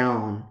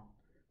down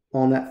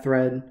on that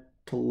thread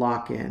to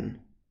lock in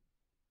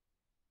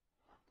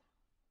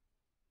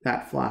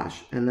that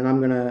flash. And then I'm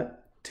going to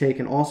take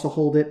and also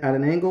hold it at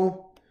an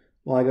angle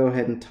while I go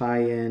ahead and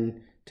tie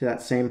in to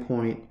that same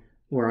point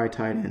where I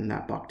tied in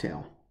that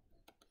bucktail.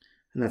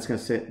 And that's going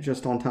to sit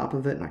just on top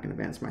of it, and I can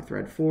advance my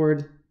thread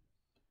forward.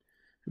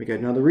 Be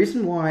good. Now the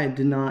reason why I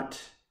did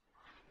not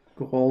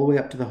go all the way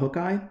up to the hook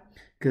eye,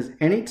 because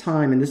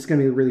anytime, and this is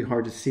going to be really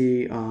hard to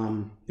see,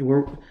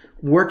 we're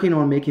working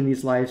on making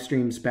these live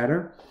streams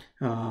better.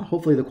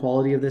 Hopefully the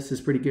quality of this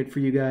is pretty good for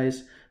you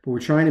guys, but we're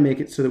trying to make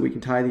it so that we can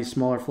tie these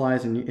smaller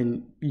flies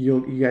and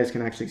you guys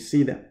can actually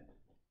see them.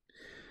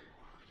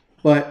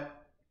 But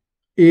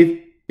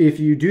if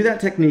you do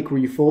that technique where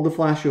you fold the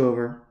flash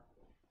over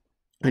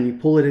and you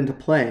pull it into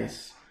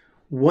place,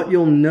 what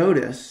you'll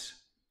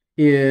notice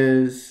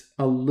is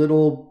a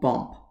little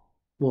bump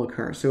will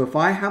occur. So if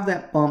I have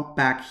that bump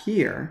back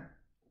here,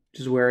 which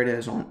is where it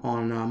is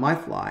on my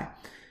fly,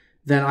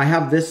 then I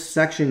have this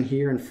section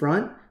here in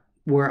front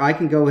where I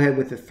can go ahead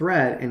with the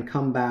thread and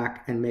come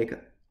back and make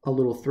a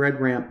little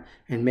thread ramp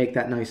and make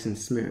that nice and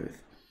smooth.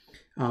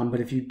 But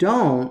if you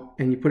don't,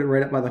 and you put it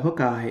right up by the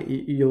hook eye,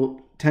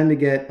 you'll tend to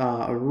get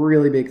a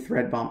really big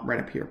thread bump right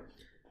up here.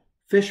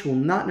 Fish will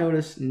not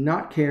notice,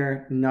 not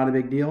care, not a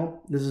big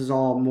deal. This is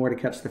all more to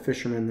catch the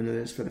fisherman than it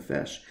is for the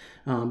fish.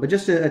 But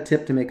just a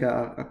tip to make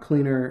a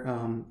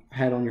cleaner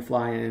head on your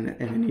fly and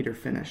a neater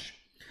finish.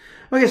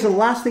 Okay, so the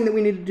last thing that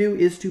we need to do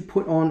is to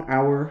put on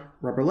our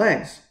rubber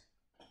legs.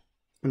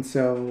 And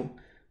so,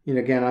 you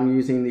know, again, I'm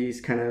using these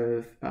kind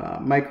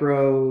of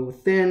micro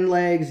thin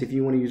legs. If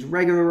you want to use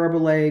regular rubber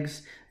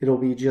legs, it'll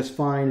be just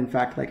fine. In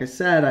fact, like I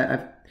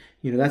said,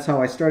 you know, that's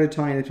how I started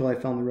tying until I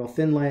found the real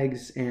thin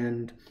legs,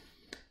 and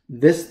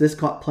this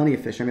caught plenty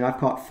of fish. I mean, I've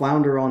caught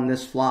flounder on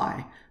this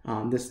fly.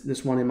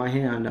 This one in my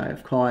hand,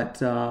 I've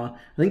caught, I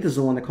think this is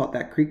the one that caught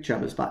that creek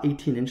chub. It's about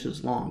 18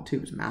 inches long too.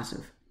 It's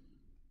massive.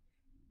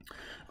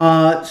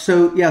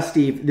 So yeah,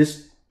 Steve,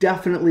 this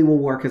definitely will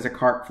work as a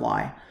carp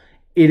fly.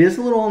 It is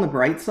a little on the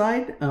bright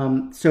side.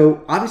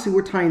 So obviously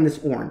we're tying this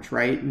orange,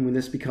 right? And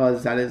this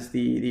because that is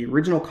the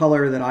original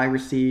color that I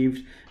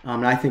received.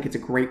 And I think it's a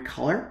great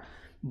color,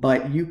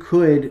 but you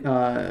could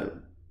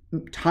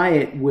tie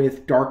it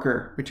with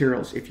darker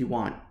materials if you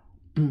want.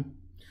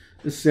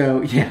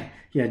 So yeah,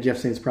 Jeff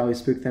saying it's probably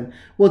spooked them.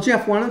 Well,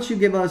 Jeff, why don't you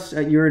give us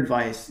your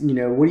advice? You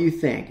know, what do you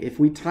think? If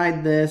we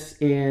tied this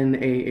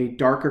in a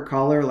darker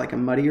color, like a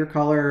muddier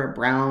color, a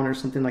brown or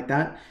something like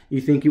that,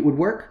 you think it would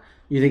work?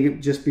 You think it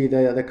would just be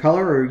the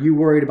color, or are you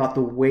worried about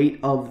the weight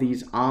of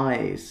these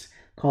eyes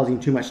causing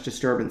too much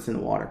disturbance in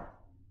the water?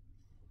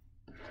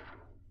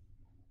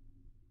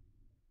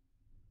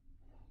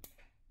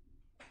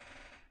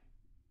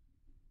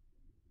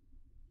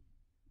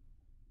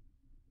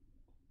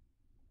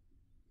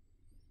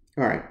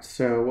 All right,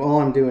 so all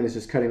I'm doing is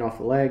just cutting off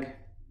the leg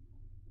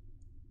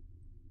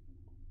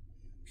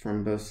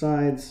from both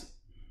sides.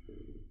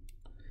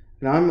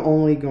 And I'm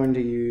only going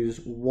to use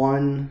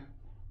one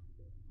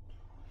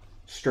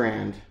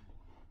strand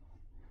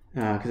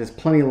because it's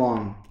plenty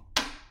long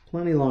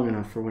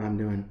enough for what I'm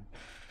doing.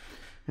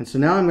 And so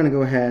now I'm going to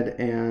go ahead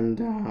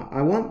and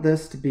I want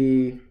this to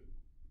be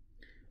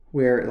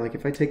where, like,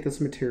 if I take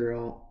this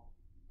material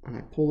and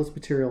I pull this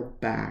material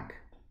back,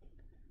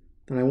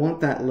 then I want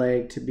that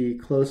leg to be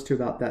close to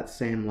about that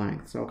same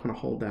length. So I'll kind of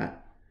hold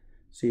that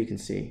so you can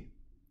see.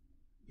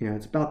 You know,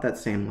 it's about that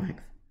same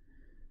length.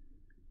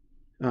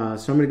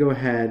 So I'm going to go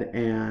ahead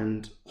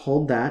and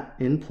hold that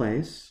in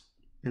place,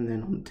 and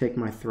then I'll take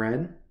my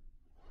thread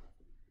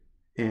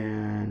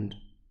and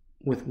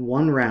with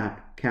one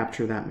wrap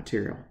capture that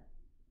material.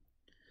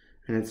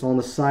 And it's on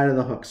the side of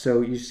the hook.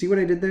 So you see what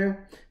I did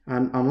there?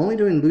 I'm only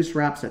doing loose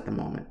wraps at the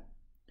moment.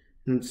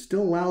 And it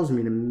still allows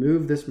me to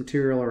move this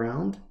material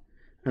around.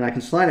 And I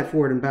can slide it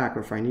forward and back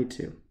if I need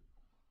to.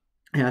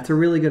 Yeah, that's a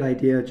really good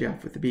idea,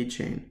 Jeff, with the bead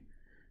chain.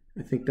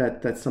 I think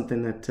that's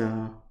something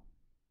that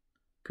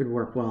could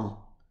work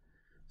well.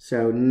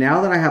 So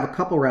now that I have a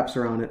couple wraps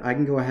around it, I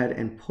can go ahead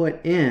and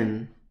put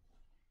in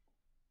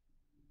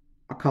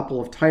a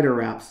couple of tighter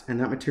wraps, and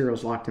that material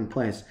is locked in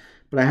place.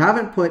 But I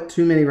haven't put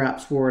too many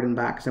wraps forward and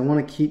back because I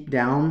want to keep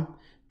down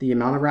the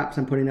amount of wraps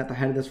I'm putting at the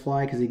head of this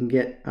fly, because you can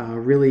get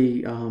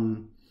really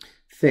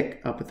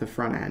thick up at the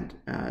front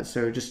end.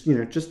 So just, you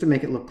know, just to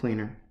make it look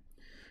cleaner.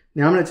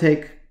 Now I'm going to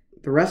take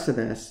the rest of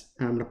this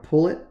and I'm going to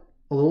pull it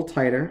a little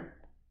tighter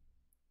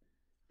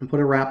and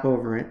put a wrap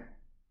over it.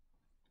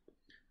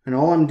 And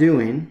all I'm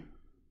doing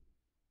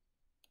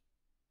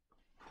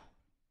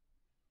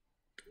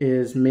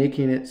is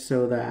making it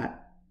so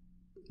that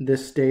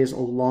this stays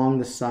along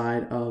the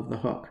side of the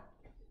hook.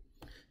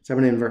 So I'm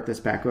going to invert this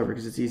back over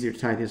because it's easier to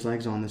tie these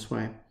legs on this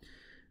way.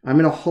 I'm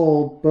going to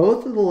hold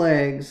both of the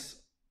legs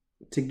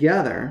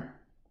together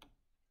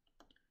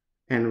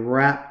and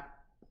wrap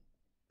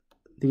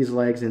these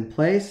legs in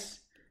place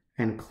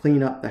and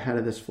clean up the head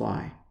of this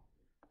fly.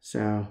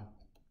 So,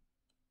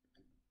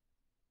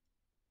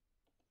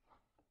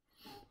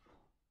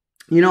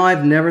 you know,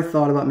 I've never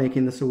thought about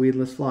making this a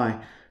weedless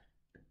fly.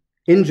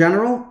 In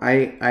general,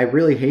 I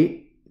really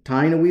hate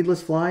tying a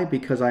weedless fly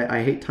because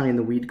I hate tying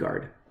the weed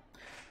guard.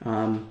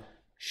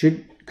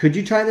 Could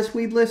you try this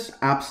weedless?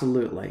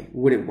 Absolutely.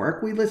 Would it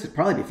work weedless? It'd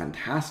probably be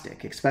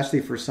fantastic,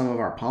 especially for some of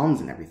our ponds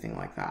and everything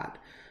like that.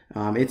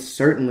 It's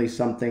certainly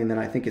something that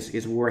I think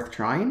is worth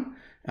trying.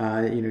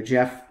 You know,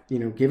 Jeff, you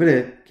know, give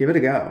it a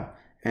go,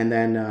 and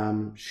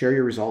then share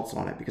your results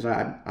on it, because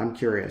I'm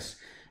curious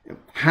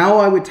how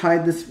I would tie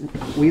this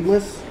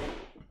weedless.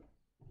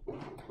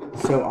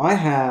 So I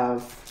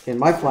have in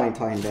my flying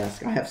tying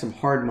desk, I have some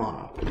hard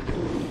mono,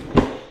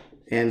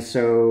 and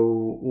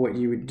so what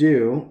you would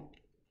do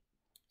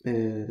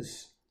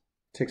is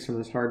take some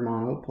of this hard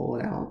mono, pull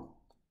it out.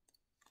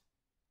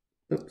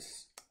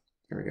 Oops,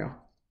 there we go.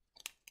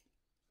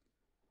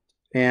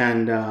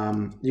 And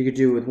you could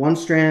do it with one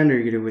strand, or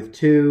you could do it with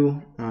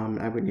two.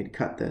 I would need to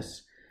cut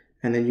this.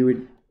 And then you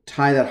would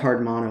tie that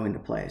hard mono into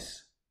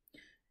place.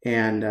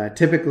 And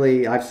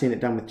typically, I've seen it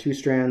done with two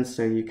strands.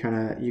 So you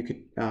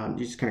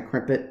just kind of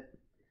crimp it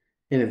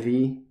in a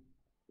V.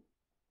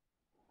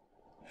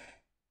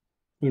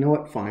 You know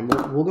what? Fine.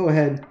 We'll go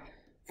ahead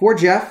for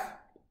Jeff.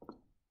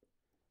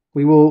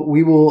 We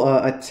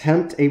will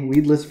attempt a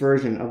weedless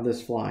version of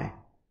this fly.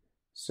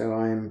 So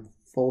I'm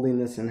folding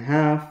this in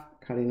half,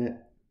 cutting it.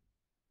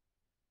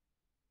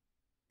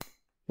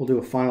 We'll do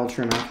a final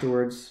trim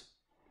afterwards.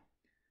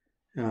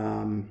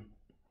 And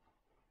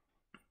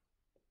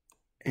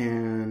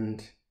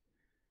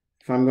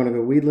if I'm going to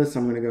go weedless,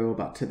 I'm going to go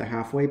about to the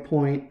halfway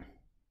point.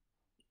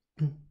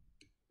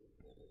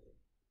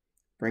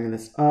 Bringing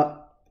this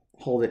up,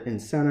 hold it in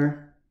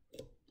center,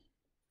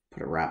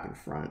 put a wrap in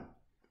front.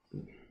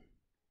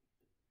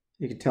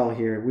 You can tell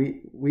here,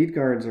 weed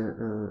guards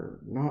are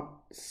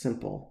not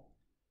simple.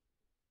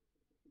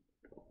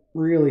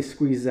 Really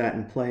squeeze that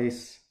in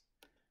place,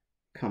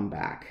 come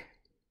back.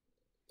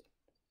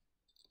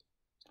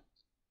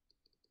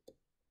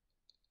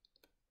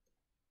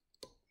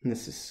 And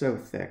this is so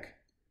thick.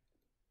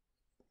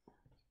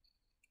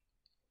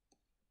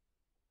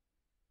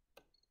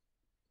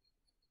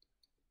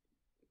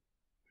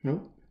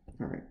 Nope.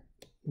 All right,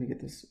 let me get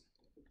this.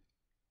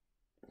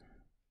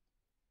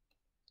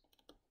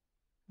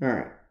 All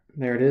right,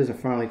 there it is. I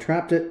finally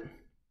trapped it.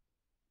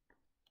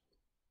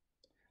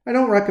 I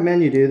don't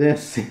recommend you do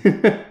this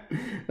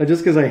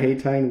just because I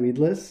hate tying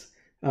weedless,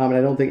 and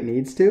I don't think it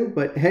needs to.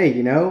 But hey,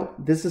 you know,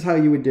 this is how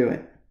you would do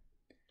it.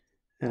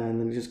 And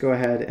then just go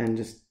ahead and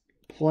just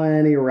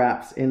plenty of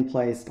wraps in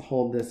place to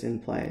hold this in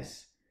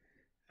place.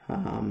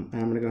 And I'm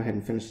going to go ahead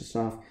and finish this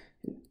off.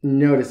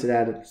 Notice it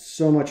added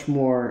so much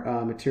more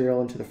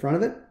material into the front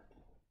of it.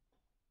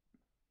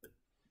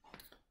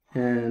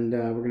 And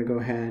we're going to go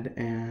ahead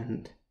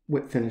and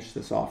finish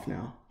this off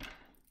now.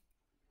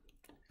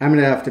 I'm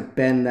going to have to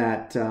bend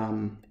that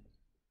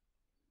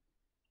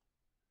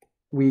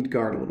weed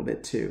guard a little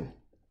bit too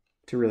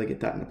to really get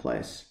that into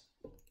place.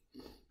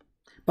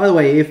 By the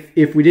way,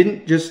 if we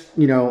didn't just,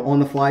 you know, on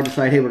the fly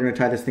decide, hey, we're going to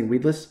tie this thing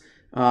weedless,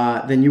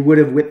 then you would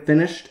have whip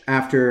finished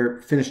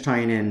after finish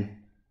tying in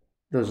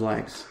those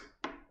legs.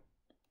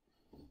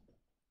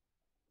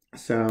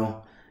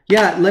 So,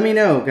 yeah, let me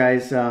know,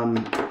 guys.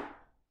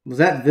 Was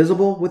that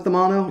visible with the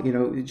mono? You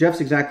know,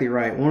 Jeff's exactly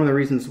right. One of the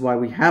reasons why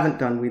we haven't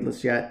done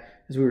weedless yet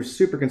is we were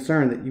super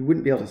concerned that you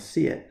wouldn't be able to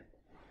see it.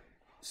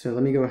 So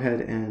let me go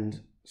ahead and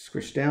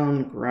squish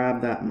down,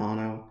 grab that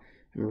mono,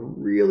 and we're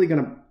really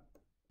going to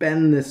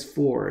bend this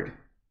forward.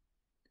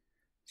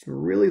 So we're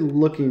really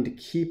looking to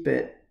keep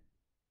it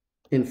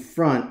in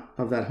front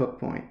of that hook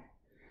point.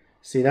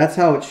 See, that's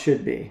how it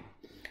should be.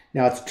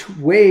 Now it's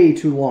way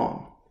too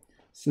long.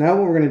 So now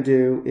what we're going to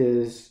do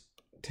is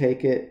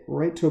take it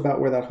right to about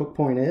where that hook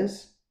point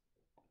is,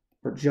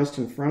 or just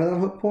in front of that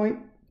hook point.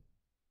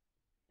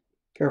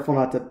 Careful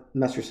not to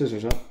mess your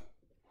scissors up,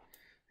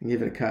 and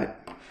give it a cut.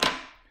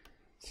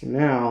 So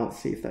now let's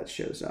see if that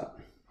shows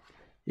up.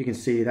 You can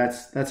see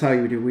that's how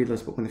you would do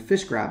weedless, but when the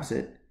fish grabs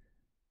it,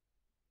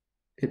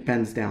 it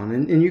bends down.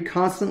 And you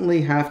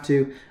constantly have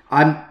to,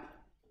 I'm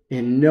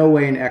in no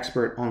way an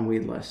expert on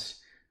weedless,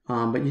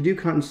 but you do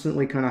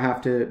constantly kind of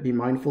have to be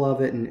mindful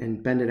of it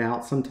and bend it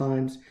out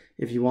sometimes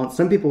if you want.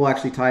 Some people will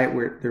actually tie it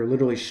where they're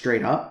literally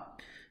straight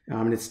up,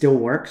 and it still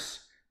works.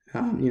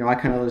 You know, I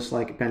kind of just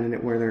like bending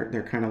it where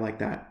they're kind of like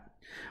that.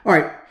 All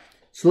right,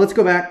 so let's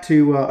go back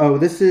to, oh,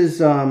 this is,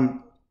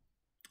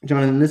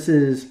 Jonathan, this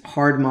is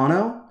hard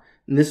mono,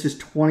 and this is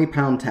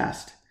 20-pound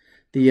test.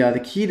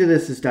 The key to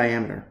this is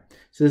diameter.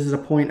 So this is a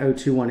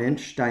 0.021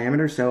 inch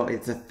diameter, so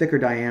it's a thicker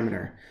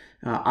diameter.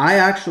 I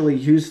actually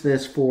use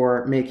this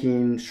for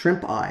making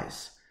shrimp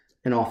eyes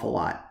an awful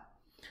lot.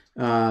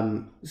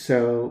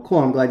 So cool,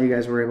 I'm glad you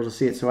guys were able to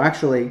see it. So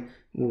actually,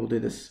 we'll do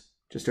this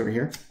just over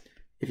here.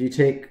 If you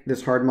take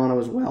this hard mono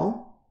as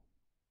well,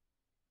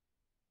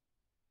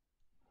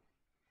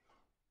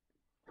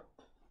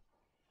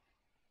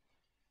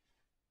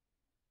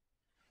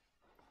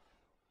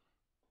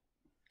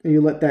 and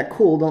you let that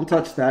cool, don't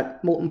touch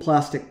that, molten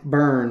plastic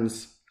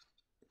burns,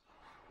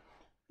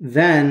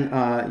 then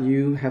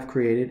you have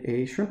created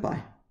a shrimp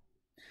eye.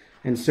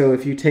 And so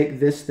if you take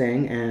this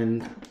thing,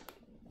 and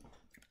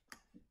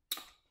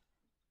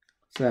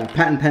it's a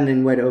patent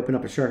pending way to open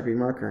up a Sharpie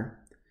marker,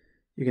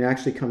 you can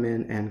actually come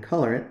in and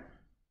color it.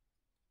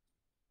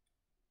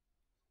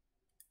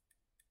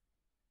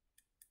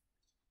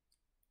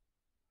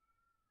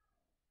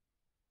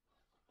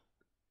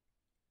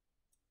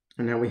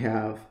 And now we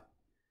have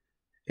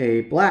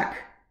a black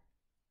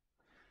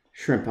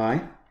shrimp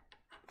eye.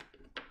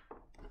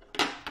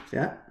 See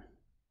that?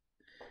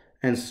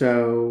 And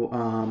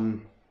so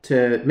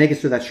to make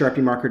it so that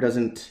Sharpie marker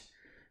doesn't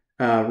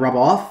rub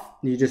off,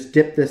 you just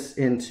dip this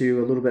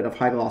into a little bit of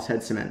high gloss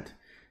head cement.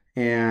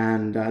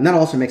 And that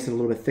also makes it a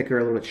little bit thicker,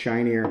 a little bit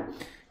shinier.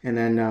 And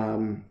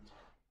then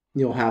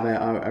you'll have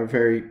a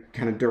very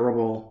kind of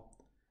durable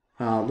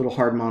little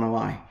hard mono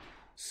eye.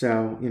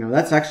 So, you know,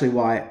 that's actually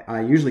why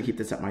I usually keep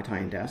this at my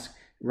tying desk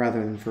rather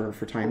than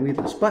for tying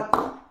weedless. But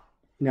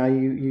now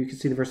you can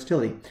see the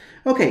versatility.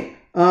 Okay,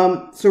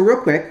 so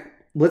real quick,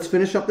 let's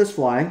finish up this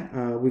fly.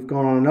 We've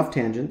gone on enough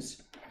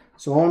tangents.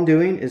 So all I'm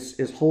doing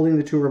is holding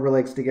the two rubber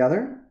legs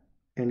together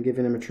and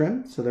giving them a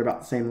trim so they're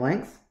about the same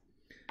length.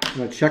 I'm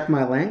going to check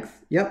my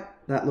length.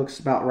 Yep, that looks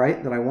about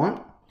right that I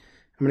want.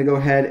 I'm going to go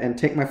ahead and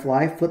take my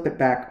fly, flip it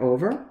back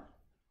over,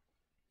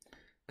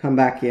 come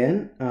back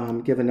in,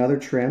 give another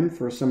trim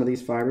for some of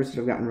these fibers that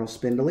have gotten real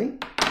spindly.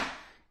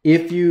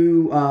 If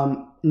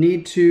you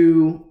need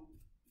to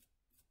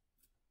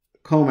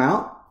comb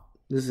out,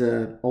 this is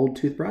an old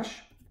toothbrush.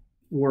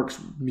 Works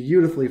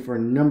beautifully for a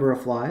number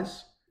of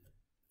flies.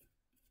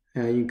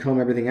 You can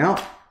comb everything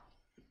out.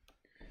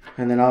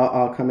 And then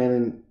I'll come in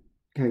and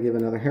kind of give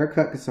another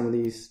haircut because some of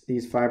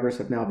these fibers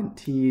have now been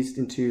teased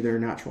into their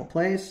natural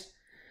place.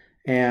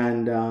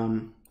 And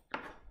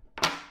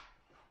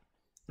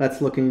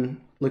that's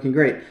looking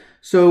great.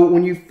 So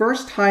when you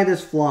first tie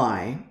this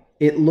fly,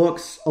 it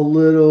looks a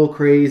little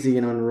crazy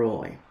and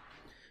unruly,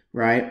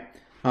 right?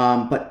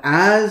 But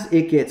as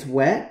it gets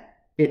wet,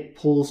 it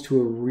pulls to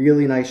a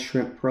really nice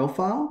shrimp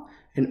profile.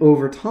 And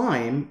over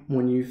time,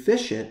 when you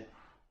fish it,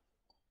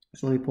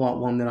 so let me pull out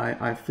one that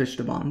I fished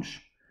a bunch.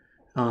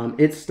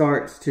 It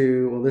starts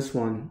to, well, this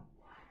one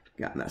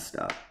got messed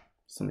up.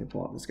 So let me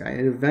pull out this guy.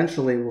 It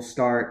eventually will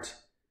start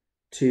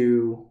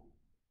to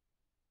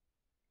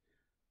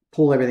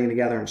pull everything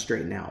together and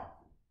straighten out.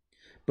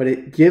 But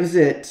it gives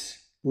it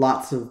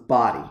lots of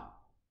body.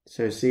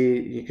 So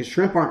see, because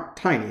shrimp aren't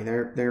tiny,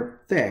 they're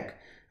thick,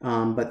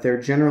 but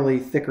they're generally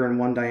thicker in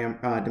one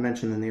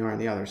dimension than they are in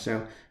the other.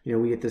 So, you know,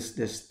 we get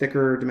this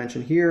thicker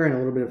dimension here and a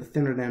little bit of a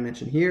thinner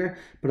dimension here,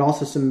 but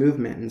also some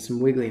movement and some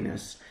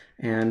wiggliness.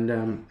 And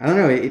I don't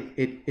know,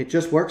 it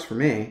just works for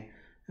me.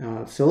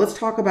 So let's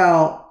talk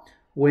about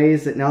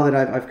ways that now that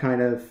I've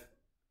kind of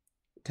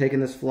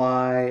taken this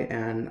fly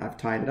and I've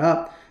tied it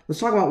up, let's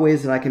talk about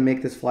ways that I can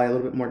make this fly a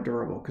little bit more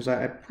durable, because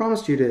I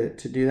promised you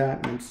to do that,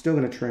 and I'm still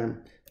going to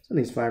trim. Some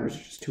of these fibers are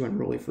just too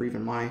unruly for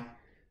even my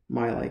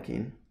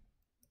liking.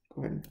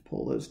 Go ahead and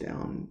pull those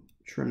down,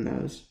 trim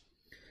those.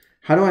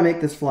 How do I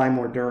make this fly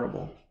more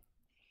durable?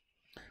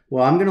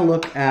 Well, I'm going to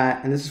look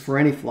at, and this is for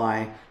any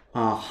fly,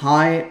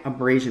 high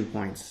abrasion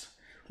points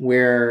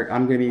where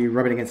I'm going to be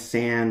rubbing against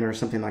sand or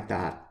something like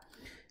that.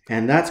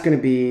 And that's going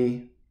to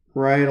be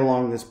right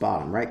along this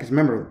bottom, right? Because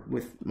remember,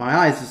 with my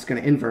eyes, it's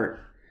going to invert,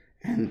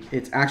 and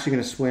it's actually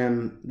going to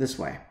swim this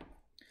way.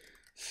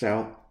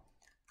 So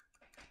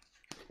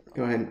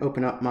go ahead and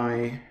open up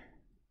my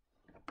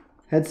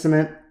head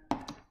cement.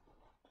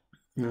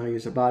 And I'll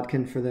use a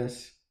bodkin for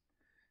this.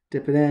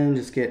 Dip it in,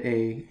 just get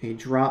a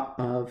drop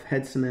of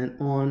head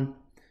cement on.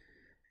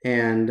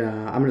 And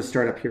I'm going to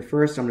start up here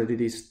first. I'm going to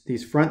do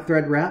these front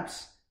thread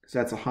wraps, because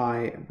that's a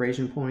high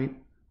abrasion point.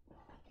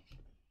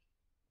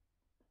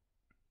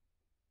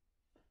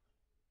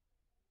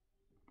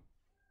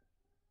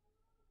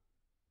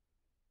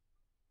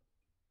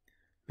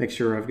 Make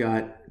sure I've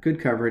got good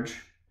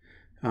coverage.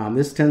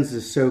 This tends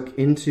to soak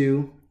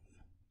into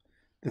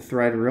the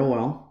thread real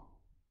well.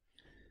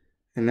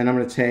 And then I'm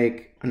going to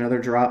take another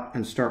drop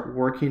and start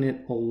working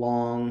it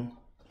along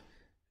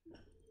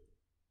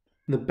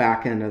the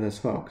back end of this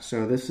hook.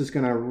 So this is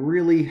going to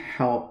really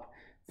help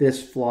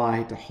this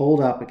fly to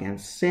hold up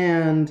against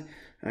sand,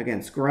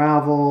 against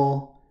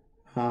gravel,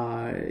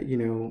 you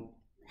know,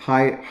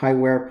 high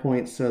wear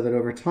points, so that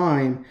over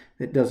time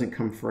it doesn't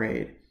come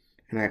frayed.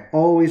 And I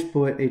always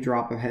put a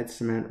drop of head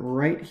cement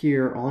right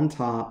here on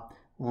top,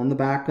 on the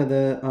back of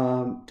the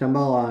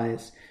dumbbell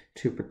eyes,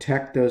 to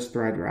protect those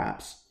thread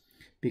wraps.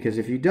 Because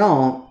if you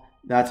don't,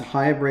 that's a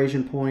high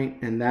abrasion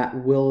point, and that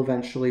will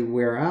eventually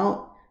wear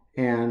out,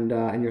 and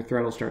your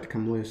thread will start to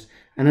come loose.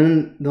 And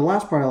then the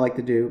last part I like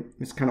to do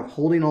is kind of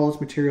holding all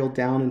this material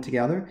down and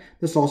together.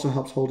 This also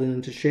helps hold it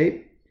into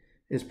shape,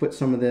 is put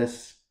some of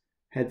this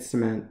head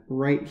cement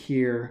right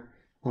here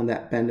on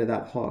that bend of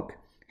that hook.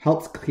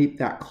 Helps keep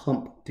that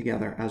clump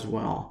together as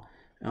well.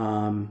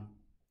 Well,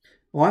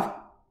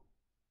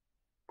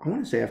 I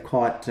want to say I've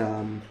caught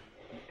the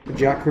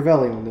Jack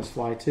Crevelli on this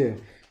fly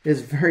too. It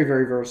is a very,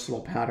 very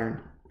versatile pattern,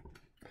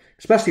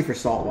 especially for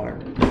saltwater.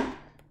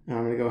 Now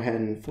I'm going to go ahead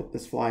and flip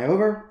this fly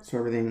over so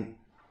everything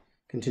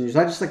continues.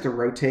 I just like to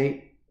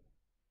rotate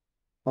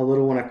a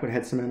little when I put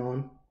head cement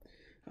on.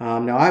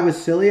 Now I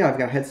was silly. I've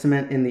got head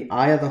cement in the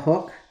eye of the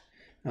hook.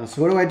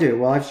 So what do?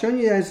 Well, I've shown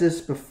you guys this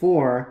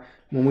before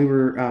when we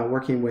were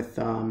working with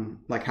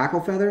like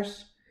hackle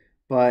feathers,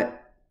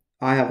 but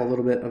I have a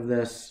little bit of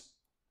this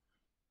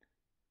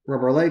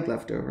rubber leg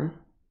left over.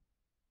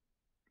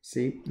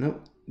 See,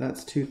 nope,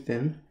 that's too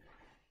thin.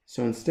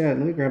 So instead,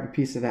 let me grab a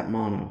piece of that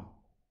mono,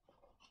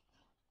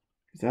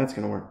 because that's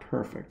going to work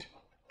perfect.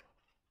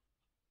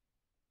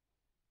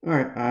 All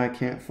right, I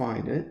can't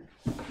find it.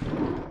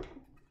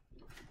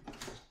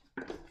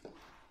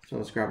 So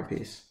let's grab a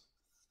piece.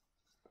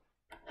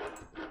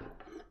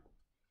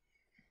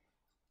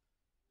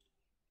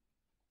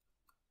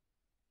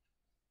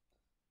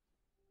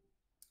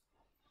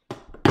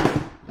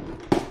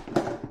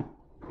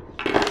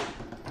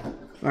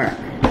 All right.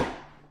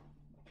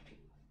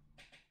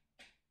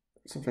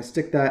 So if I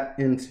stick that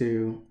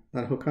into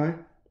that hook eye,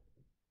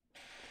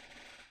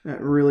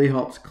 that really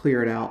helps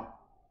clear it out.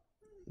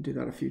 Do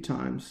that a few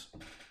times.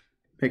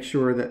 Make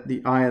sure that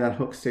the eye of that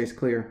hook stays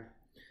clear.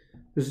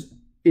 There's,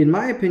 in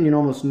my opinion,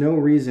 almost no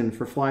reason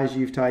for flies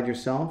you've tied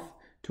yourself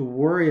to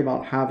worry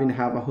about having to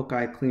have a hook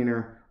eye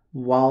cleaner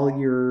while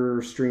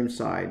you're stream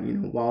side, you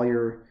know, while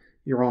you're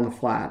on the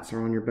flats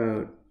or on your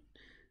boat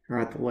or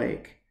at the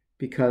lake,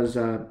 because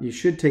you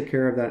should take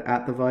care of that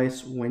at the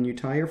vise when you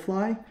tie your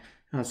fly,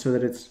 so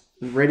that it's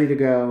ready to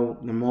go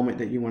the moment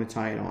that you want to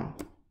tie it on.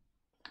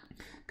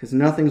 Because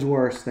nothing's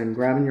worse than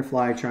grabbing your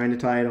fly, trying to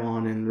tie it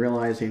on, and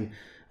realizing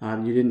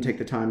you didn't take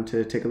the time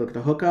to take a look at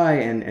the hook eye,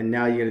 and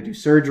now you got to do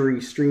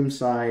surgery stream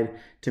side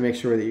to make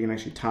sure that you can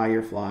actually tie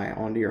your fly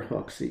onto your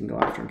hook so you can go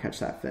after and catch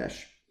that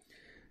fish.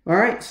 All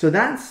right, so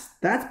that's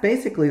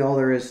basically all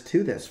there is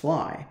to this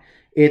fly.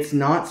 It's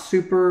not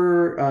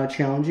super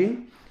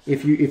challenging.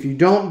 If you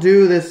don't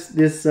do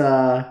this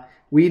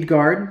weed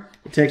guard,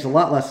 it takes a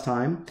lot less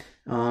time.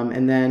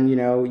 And then, you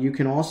know, you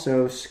can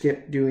also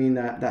skip doing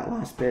that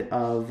last bit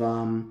of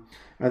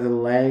either the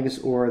legs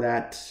or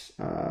that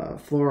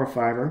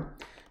fluorofiber,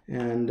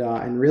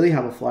 and really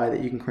have a fly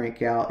that you can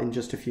crank out in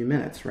just a few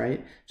minutes,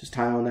 right? Just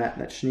tie on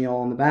that chenille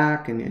on the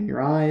back and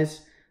your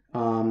eyes,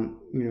 you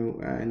know,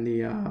 and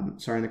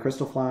the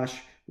crystal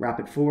flash, wrap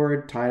it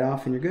forward, tie it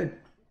off, and you're good.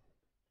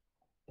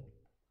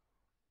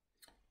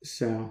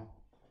 So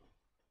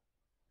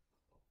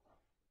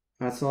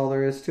that's all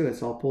there is to it.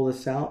 So I'll pull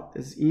this out.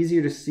 It's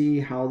easier to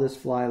see how this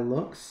fly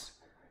looks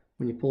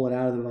when you pull it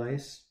out of the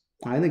vise.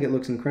 I think it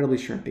looks incredibly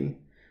shrimpy,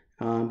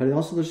 but it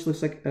also just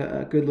looks like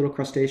a good little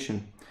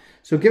crustacean.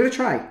 So give it a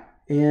try,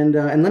 and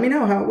let me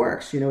know how it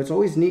works. You know, it's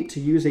always neat to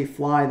use a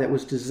fly that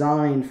was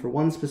designed for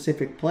one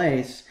specific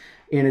place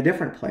in a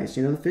different place.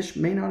 You know, the fish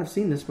may not have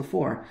seen this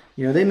before.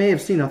 You know, they may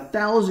have seen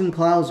 1,000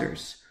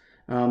 clousers,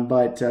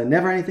 but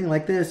never anything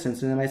like this. And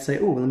so they might say,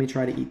 oh, let me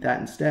try to eat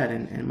that instead,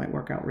 and it might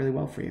work out really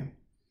well for you.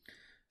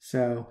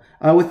 So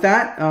with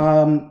that,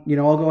 you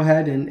know, I'll go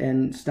ahead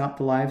and stop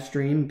the live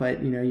stream.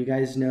 But, you know, you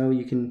guys know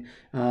you can,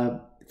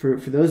 for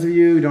those of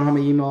you who don't have my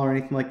email or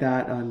anything like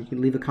that, you can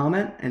leave a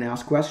comment and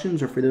ask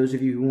questions. Or for those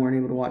of you who weren't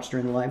able to watch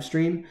during the live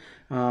stream,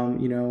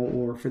 you know,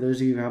 or for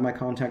those of you who have my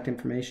contact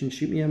information,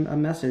 shoot me a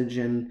message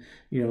and,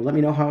 you know, let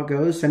me know how it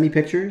goes. Send me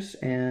pictures.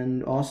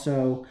 And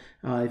also,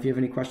 if you have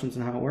any questions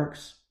on how it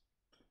works,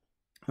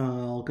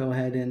 I'll go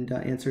ahead and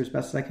answer as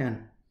best as I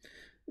can.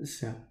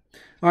 So,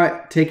 all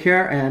right, take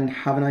care and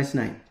have a nice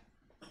night.